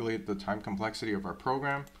recalculate the time complexity of our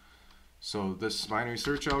program. So this binary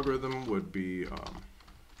search algorithm would be,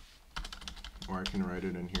 or I can write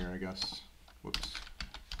it in here, I guess. Whoops.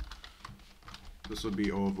 This would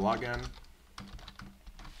be O of log n.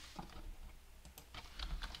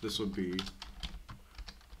 This would be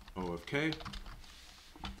O of k.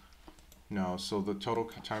 Now, so the total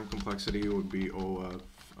time complexity would be O of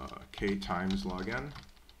k times log n.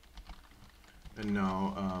 And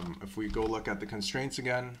now, if we go look at the constraints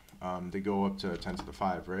again, they go up to 10 to the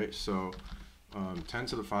 5, right? So 10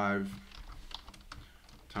 to the 5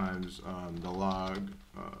 times the log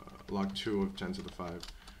 2 of 10 to the 5.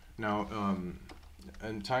 Now,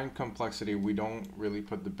 in time complexity, we don't really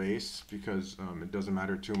put the base because it doesn't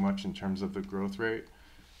matter too much in terms of the growth rate.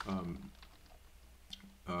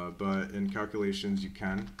 But in calculations, you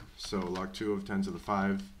can. So log 2 of 10 to the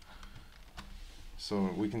 5.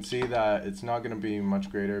 So we can see that it's not going to be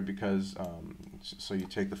much greater because, so you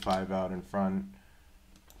take the 5 out in front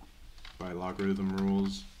by logarithm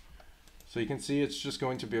rules. So you can see it's just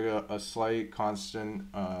going to be a slight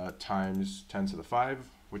constant times 10 to the 5,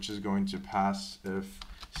 which is going to pass if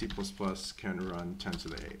C++ can run 10 to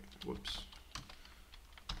the 8. Whoops.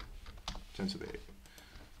 10 to the 8.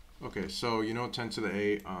 Okay, so you know 10 to the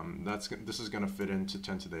 8, this is going to fit into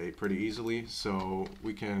 10 to the 8 pretty easily, so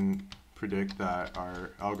we can predict that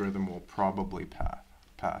our algorithm will probably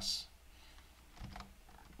pass.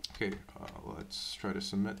 Okay, let's try to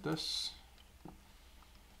submit this.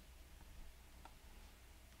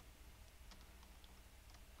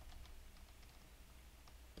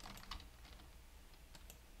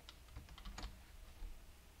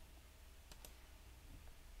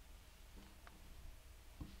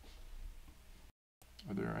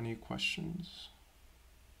 Are there any questions?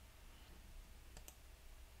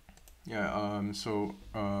 Yeah,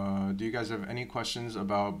 do you guys have any questions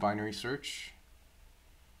about binary search?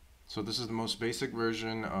 So this is the most basic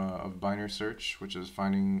version of binary search, which is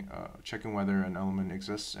finding, checking whether an element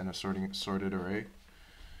exists in a sorted array.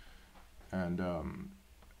 And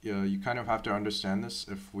yeah, you kind of have to understand this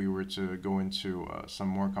if we were to go into some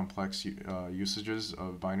more complex usages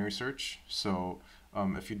of binary search. So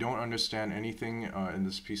if you don't understand anything in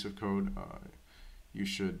this piece of code, you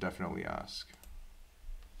should definitely ask.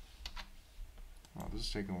 Wow, this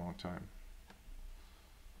is taking a long time.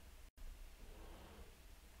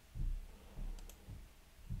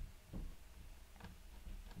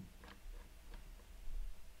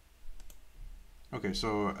 Okay,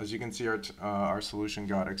 so as you can see, our solution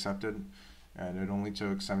got accepted, and it only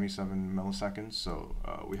took 77 milliseconds, so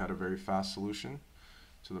we had a very fast solution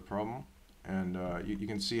to the problem. And you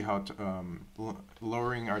can see how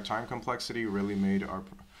lowering our time complexity really made our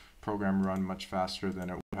program run much faster than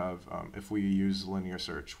it would have if we use linear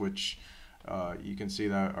search, which you can see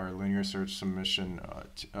that our linear search submission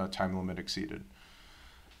time limit exceeded.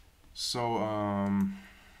 So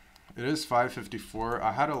it is 5:54.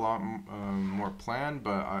 I had a lot more planned,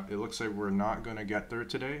 but it looks like we're not going to get there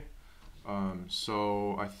today.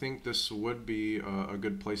 So I think this would be a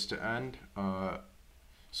good place to end.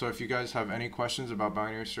 So if you guys have any questions about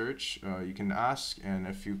binary search, you can ask, and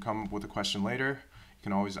if you come up with a question later, you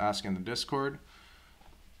can always ask in the Discord.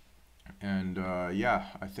 And yeah,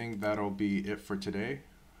 I think that'll be it for today.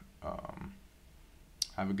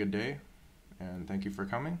 Have a good day, and thank you for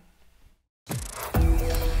coming.